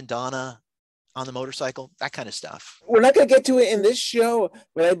road, James and Donna on the motorcycle, that kind of stuff. We're not going to get to it in this show,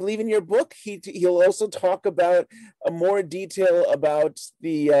 but I believe in your book he'll also talk about more detail about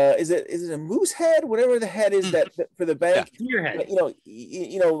the is it a moose head, whatever the head is that for the bank. Deer head.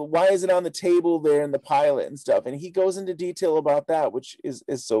 Why is it on the table there in the pilot and stuff, and he goes into detail about that, which is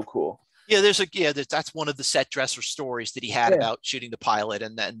so cool. Yeah, that's one of the set dresser stories that he had about shooting the pilot,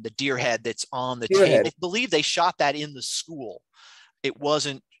 and then the deer head that's on the table. I believe they shot that in the school. It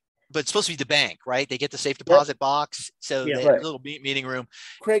wasn't, but it's supposed to be the bank, right? They get the safe deposit box. So little meeting room.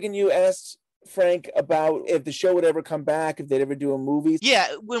 Craig, and you asked Frank about if the show would ever come back, if they'd ever do a movie. Yeah,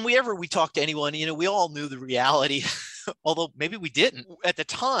 when we talked to anyone, we all knew the reality, although maybe we didn't. At the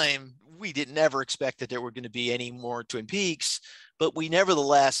time, we didn't ever expect that there were going to be any more Twin Peaks, but we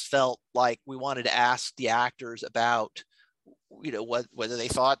nevertheless felt like we wanted to ask the actors about, whether they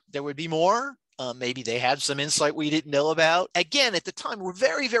thought there would be more. Maybe they had some insight we didn't know about. Again, at the time, we're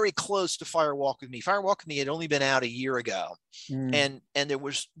very, very close to Fire Walk with Me. Fire Walk with Me had only been out a year ago. And there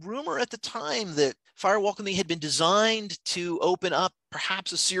was rumor at the time that Fire Walk with Me had been designed to open up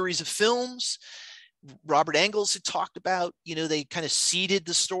perhaps a series of films. Robert Engels had talked about, they kind of seeded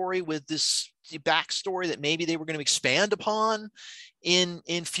the story with this backstory that maybe they were going to expand upon in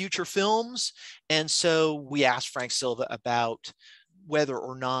future films. And so we asked Frank Silva about whether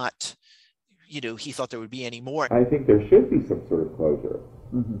or not he thought there would be any more. I think there should be some sort of closure.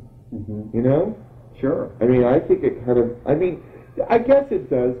 Sure. I mean, I think it I guess it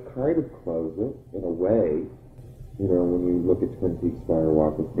does kind of close it in a way, when you look at Twin Peaks Fire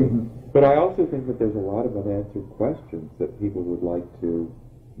Walk with Me. But I also think that there's a lot of unanswered questions that people would like to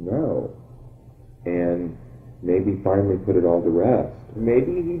know, and maybe finally put it all to rest.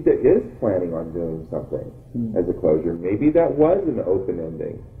 Maybe he is planning on doing something as a closure. Maybe that was an open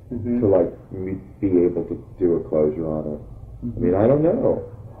ending. To be able to do a closure on it. I mean, I don't know.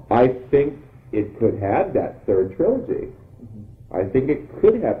 I think it could have that third trilogy. I think it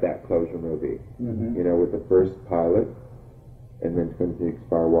could have that closure movie, with the first pilot, and then Twin Peaks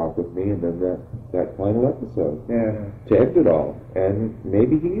Fire Walk with Me, and then that final episode to end it all. And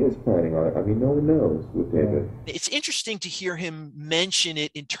maybe he is planning on it. I mean, no one knows with David. It's interesting to hear him mention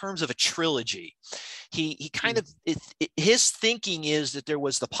it in terms of a trilogy. He kind of, his thinking is that there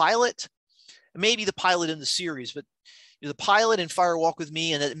was the pilot, maybe the pilot in the series, but the pilot and Fire Walk with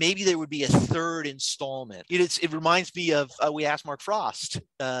Me, and that maybe there would be a third installment. It reminds me of, we asked Mark Frost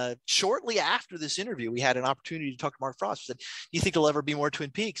shortly after this interview. We had an opportunity to talk to Mark Frost. We said, "Do you think there'll ever be more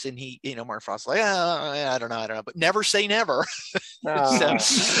Twin Peaks?" And he, Mark Frost, like, I don't know, but never say never. Yep,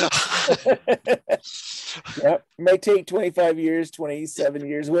 it might take 25 years, 27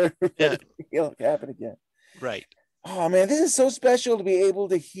 years, whatever. Yeah. It'll happen again. Right. Oh man, this is so special to be able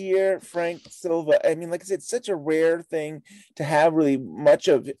to hear Frank Silva. I mean, like I said, it's such a rare thing to have really much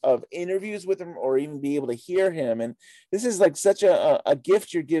of interviews with him, or even be able to hear him. And this is like such a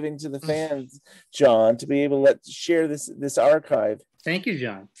gift you're giving to the fans, John, to be able to share this archive. Thank you,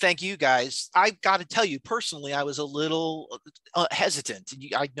 John. Thank you, guys. I've got to tell you, personally, I was a little hesitant.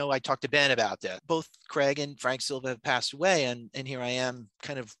 I know I talked to Ben about that. Both Craig and Frank Silva have passed away, and here I am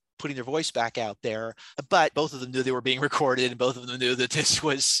kind of putting their voice back out there. But both of them knew they were being recorded, and both of them knew that this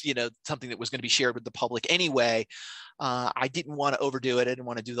was, something that was going to be shared with the public anyway. I didn't want to overdo it. I didn't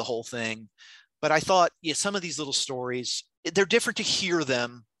want to do the whole thing. But I thought, some of these little stories, they're different to hear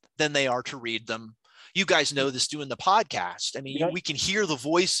them than they are to read them. You guys know this doing the podcast. I mean, we can hear the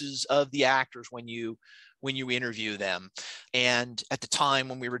voices of the actors when you interview them. And at the time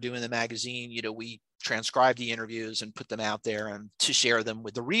when we were doing the magazine, we transcribe the interviews and put them out there and to share them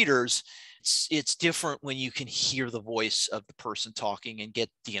with the readers. It's different when you can hear the voice of the person talking and get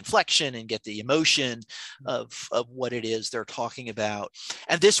the inflection and get the emotion of what it is they're talking about.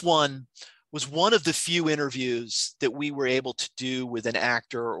 And this one was one of the few interviews that we were able to do with an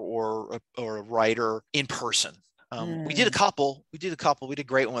actor or a writer in person. We did a couple. We did a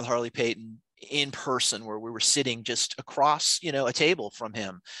great one with Harley Payton in person, where we were sitting just across, a table from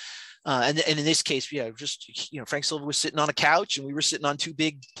him. And in this case, Frank Silva was sitting on a couch, and we were sitting on two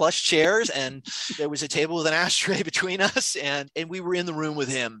big plush chairs, and there was a table with an ashtray between us, and we were in the room with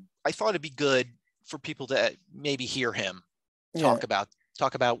him. I thought it'd be good for people to maybe hear him talk about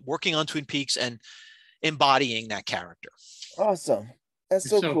working on Twin Peaks and embodying that character. Awesome. That's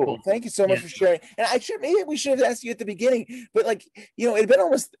so cool. Thank you so much for sharing. And maybe we should have asked you at the beginning, but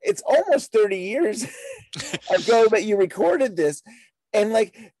it's almost 30 years ago that you recorded this. And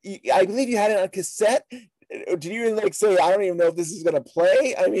I believe you had it on cassette. Did you say, I don't even know if this is going to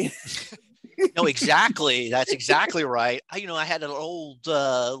play? I mean, no, exactly. That's exactly right. I had an old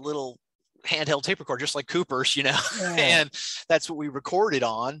little handheld tape recorder, just like Cooper's, and that's what we recorded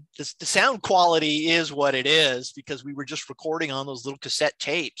on. The sound quality is what it is because we were just recording on those little cassette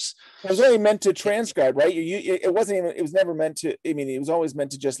tapes. It was only meant to transcribe, right? It wasn't even. It was never meant to. I mean, it was always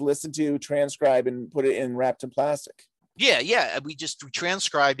meant to just listen to, transcribe, and put it in wrapped in plastic. Yeah. We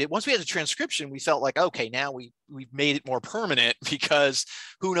transcribed it. Once we had the transcription, we felt like, okay, now we've made it more permanent, because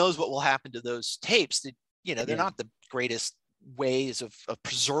who knows what will happen to those tapes. That they're not the greatest ways of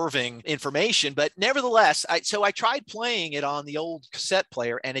preserving information, but nevertheless, I tried playing it on the old cassette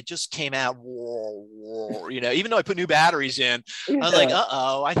player, and it just came out, even though I put new batteries in. I was like,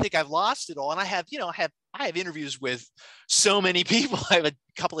 I think I've lost it all. And I have interviews with so many people. I have a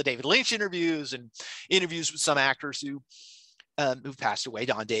couple of David Lynch interviews and interviews with some actors who've passed away,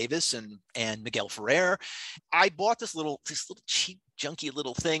 Don Davis and Miguel Ferrer. I bought this little cheap, junky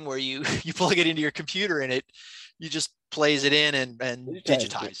little thing where you plug it into your computer, and you just plays it in and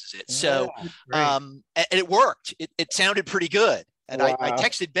digitizes it. So, and it worked. It sounded pretty good. And I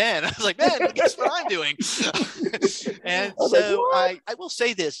texted Ben. I was like, Ben, guess what I'm doing? And so I will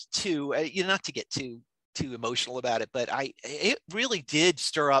say this too, not to get too emotional about it, but it really did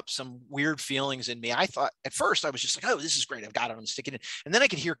stir up some weird feelings in me. I thought at first I was just like, oh, this is great. I've got it. I'm sticking it. And then I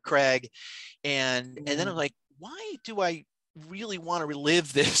could hear Craig, and then I'm like, why do I really want to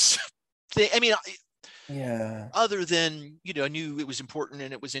relive this thing? I mean, other than, I knew it was important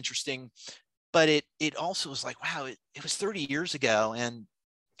and it was interesting, but it also was like, wow, it was 30 years ago, and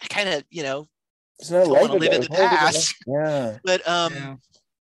I kind of, don't want to live in the past. Yeah.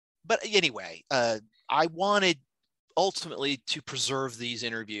 But anyway, I wanted ultimately to preserve these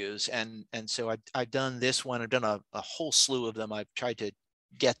interviews, and so I've done this one. I've done a whole slew of them. I've tried to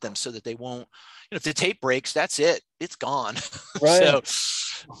get them so that they won't, if the tape breaks, that's it. It's gone. Right.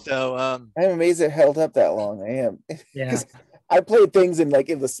 So I'm amazed it held up that long. I am. Yeah. I played things in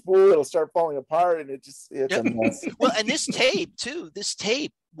the spool, it'll start falling apart, and it's a mess. Well, and this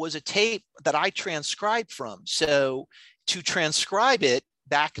tape was a tape that I transcribed from. So to transcribe it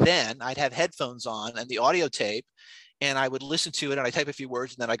back then, I'd have headphones on and the audio tape, and I would listen to it, and I type a few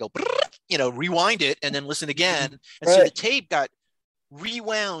words, and then I go, rewind it, and then listen again. And so the tape got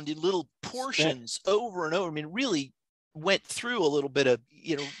rewound in little portions over and over. I mean, really went through a little bit of,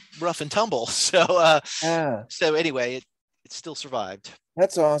 rough and tumble. So, so anyway, it still survived.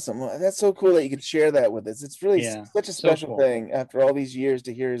 That's awesome. Well, that's so cool that you could share that with us. It's really such a so special cool. thing after all these years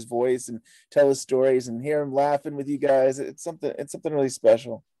to hear his voice and tell his stories and hear him laughing with you guys. It's something really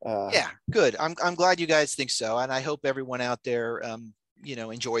special. Yeah, good. I'm glad you guys think so, and I hope everyone out there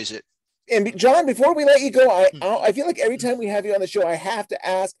enjoys it. And John, before we let you go, I feel like every time we have you on the show, I have to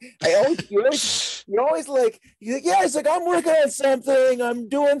ask. You're always like, yeah, it's like I'm working on something. I'm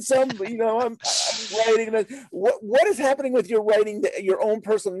doing some, I'm writing. What is happening with your writing? Your own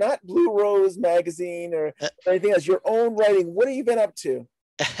personal, not Blue Rose magazine or anything else. Your own writing. What have you been up to?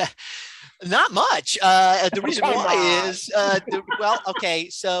 Not much. The reason why is okay.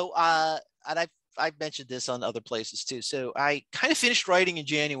 So, and I've mentioned this on other places too. So I kind of finished writing in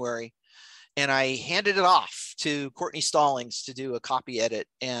January. And I handed it off to Courtney Stallings to do a copy edit.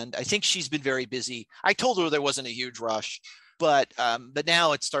 And I think she's been very busy. I told her there wasn't a huge rush, but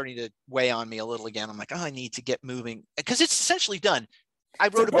now it's starting to weigh on me a little again. I'm like, I need to get moving because it's essentially done. I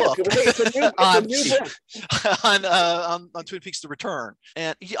wrote a book on Twin Peaks: The Return.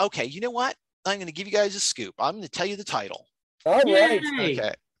 And okay, you know what? I'm going to give you guys a scoop. I'm going to tell you the title. All right.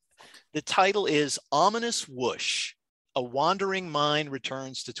 Okay. The title is Ominous Whoosh: A Wandering Mind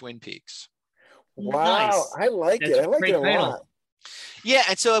Returns to Twin Peaks. Wow, nice. I like it. I like it a lot. Yeah,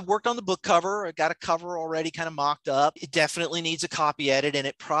 and so I've worked on the book cover. I got a cover already kind of mocked up. It definitely needs a copy edit, and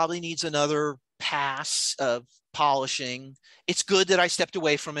it probably needs another pass of polishing. It's good that I stepped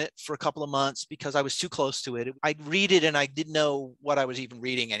away from it for a couple of months because I was too close to it. I'd read it, and I didn't know what I was even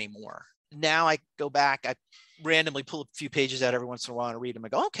reading anymore. Now I go back, I randomly pull a few pages out every once in a while and read them. I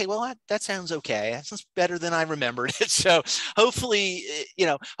go, okay, well, that sounds okay. That sounds better than I remembered it. So hopefully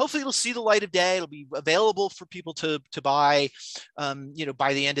it'll see the light of day. It'll be available for people to buy,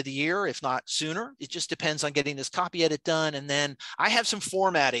 by the end of the year, if not sooner. It just depends on getting this copy edit done. And then I have some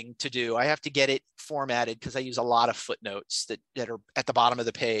formatting to do. I have to get it formatted because I use a lot of footnotes that are at the bottom of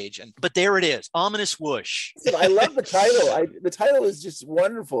the page. But there it is, Ominous Whoosh. I love the title. The title is just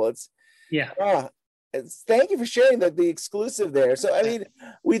wonderful. Thank you for sharing the exclusive there. So, I mean,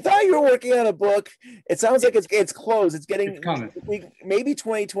 we thought you were working on a book. It sounds like it's close. It's coming. Maybe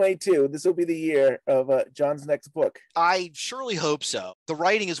 2022. This will be the year of John's next book. I surely hope so. The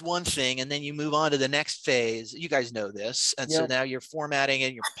writing is one thing, and then you move on to the next phase. You guys know this. And so now you're formatting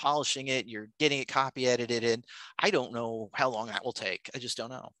it, you're polishing it, you're getting it copy edited. And I don't know how long that will take. I just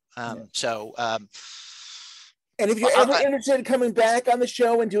don't know. And if you're ever interested in coming back on the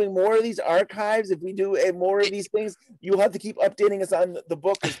show and doing more of these archives, if we do more of these things, you'll have to keep updating us on the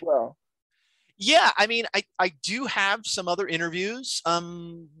book as well. Yeah, I mean, I do have some other interviews.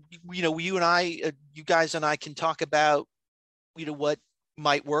 You guys and I can talk about, what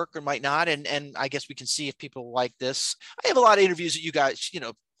might work or might not. And I guess we can see if people like this. I have a lot of interviews that you guys,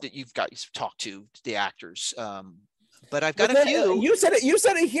 that you've guys talked to the actors. But I've got a few. You said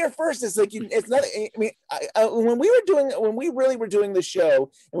it here first. It's like it's not. I mean, when we really were doing the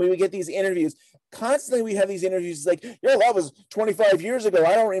show and we would get these interviews, constantly we have these interviews. It's like, that was 25 years ago.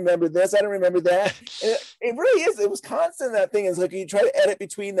 I don't remember this. I don't remember that. And it really is. It was constant, that thing. It's like you try to edit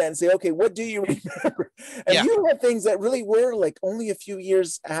between that and say, okay, what do you remember? And you have things that really were like only a few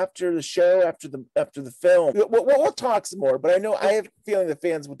years after the show, after the film. We'll talk some more. But I have a feeling the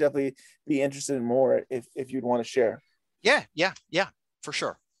fans would definitely be interested in more if you'd want to share. Yeah, for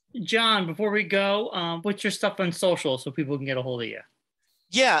sure. John, before we go, what's your stuff on social so people can get a hold of you?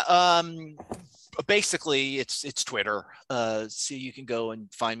 Yeah, basically it's Twitter. So you can go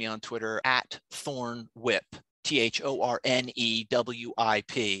and find me on Twitter at Thorne WIP, THORNEWIP.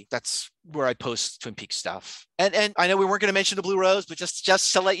 That's where I post Twin Peaks stuff. And I know we weren't going to mention the Blue Rose, but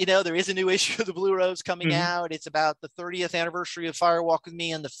just to let you know, there is a new issue of the Blue Rose coming out. It's about the 30th anniversary of Fire Walk with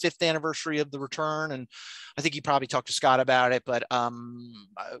Me and the 5th anniversary of The Return. And I think you probably talked to Scott about it, but I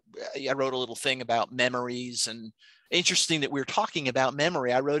wrote a little thing about memories. And interesting that we're talking about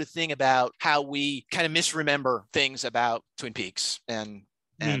memory. I wrote a thing about how we kind of misremember things about Twin Peaks and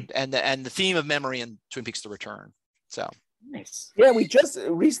the theme of memory in Twin Peaks: The Return. So nice. Yeah, we just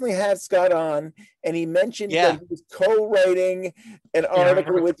recently had Scott on, and he mentioned that he was co-writing an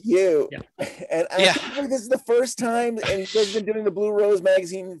article with you. Yeah. And I think this is the first time, and you guys have been doing the Blue Rose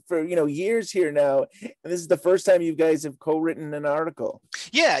magazine for years here now, and this is the first time you guys have co-written an article.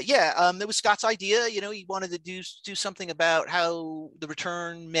 Yeah. It was Scott's idea. He wanted to do something about how The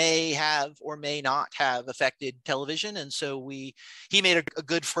Return may have or may not have affected television, and so he made a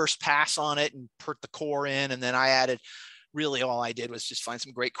good first pass on it and put the core in, and then I added. Really, all I did was just find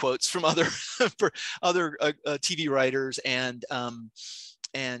some great quotes from other TV writers and kind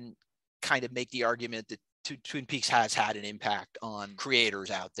of make the argument that Twin Peaks has had an impact on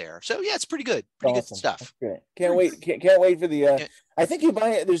creators out there. So yeah, it's pretty good. Pretty Awesome. good stuff. That's great. Can't wait. Can't wait for the. I think you buy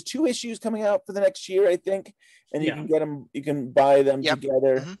it. There's 2 issues coming out for the next year, I think, and you can get them. You can buy them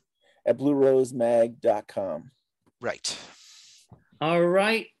together at BlueRoseMag.com. Right. All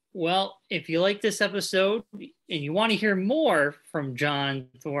right. Well, if you like this episode and you want to hear more from John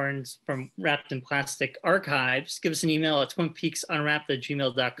Thorne's from Wrapped in Plastic Archives, give us an email at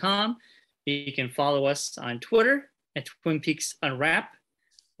twinpeaksunwrapped@gmail.com. You can follow us on Twitter at Twin Peaks Unwrap.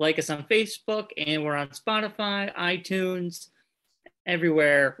 Like us on Facebook, and we're on Spotify, iTunes,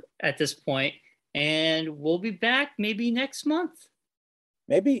 everywhere at this point. And we'll be back maybe next month.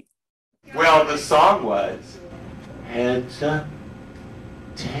 Maybe. Well, the song was heads up,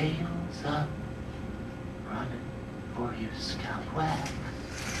 tails up, running for you, scallywag.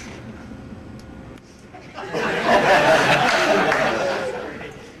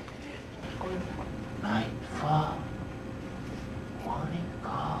 Nightfall, morning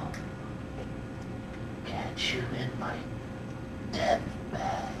call, catch you in my death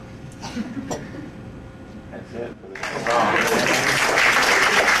bag. That's it for the song.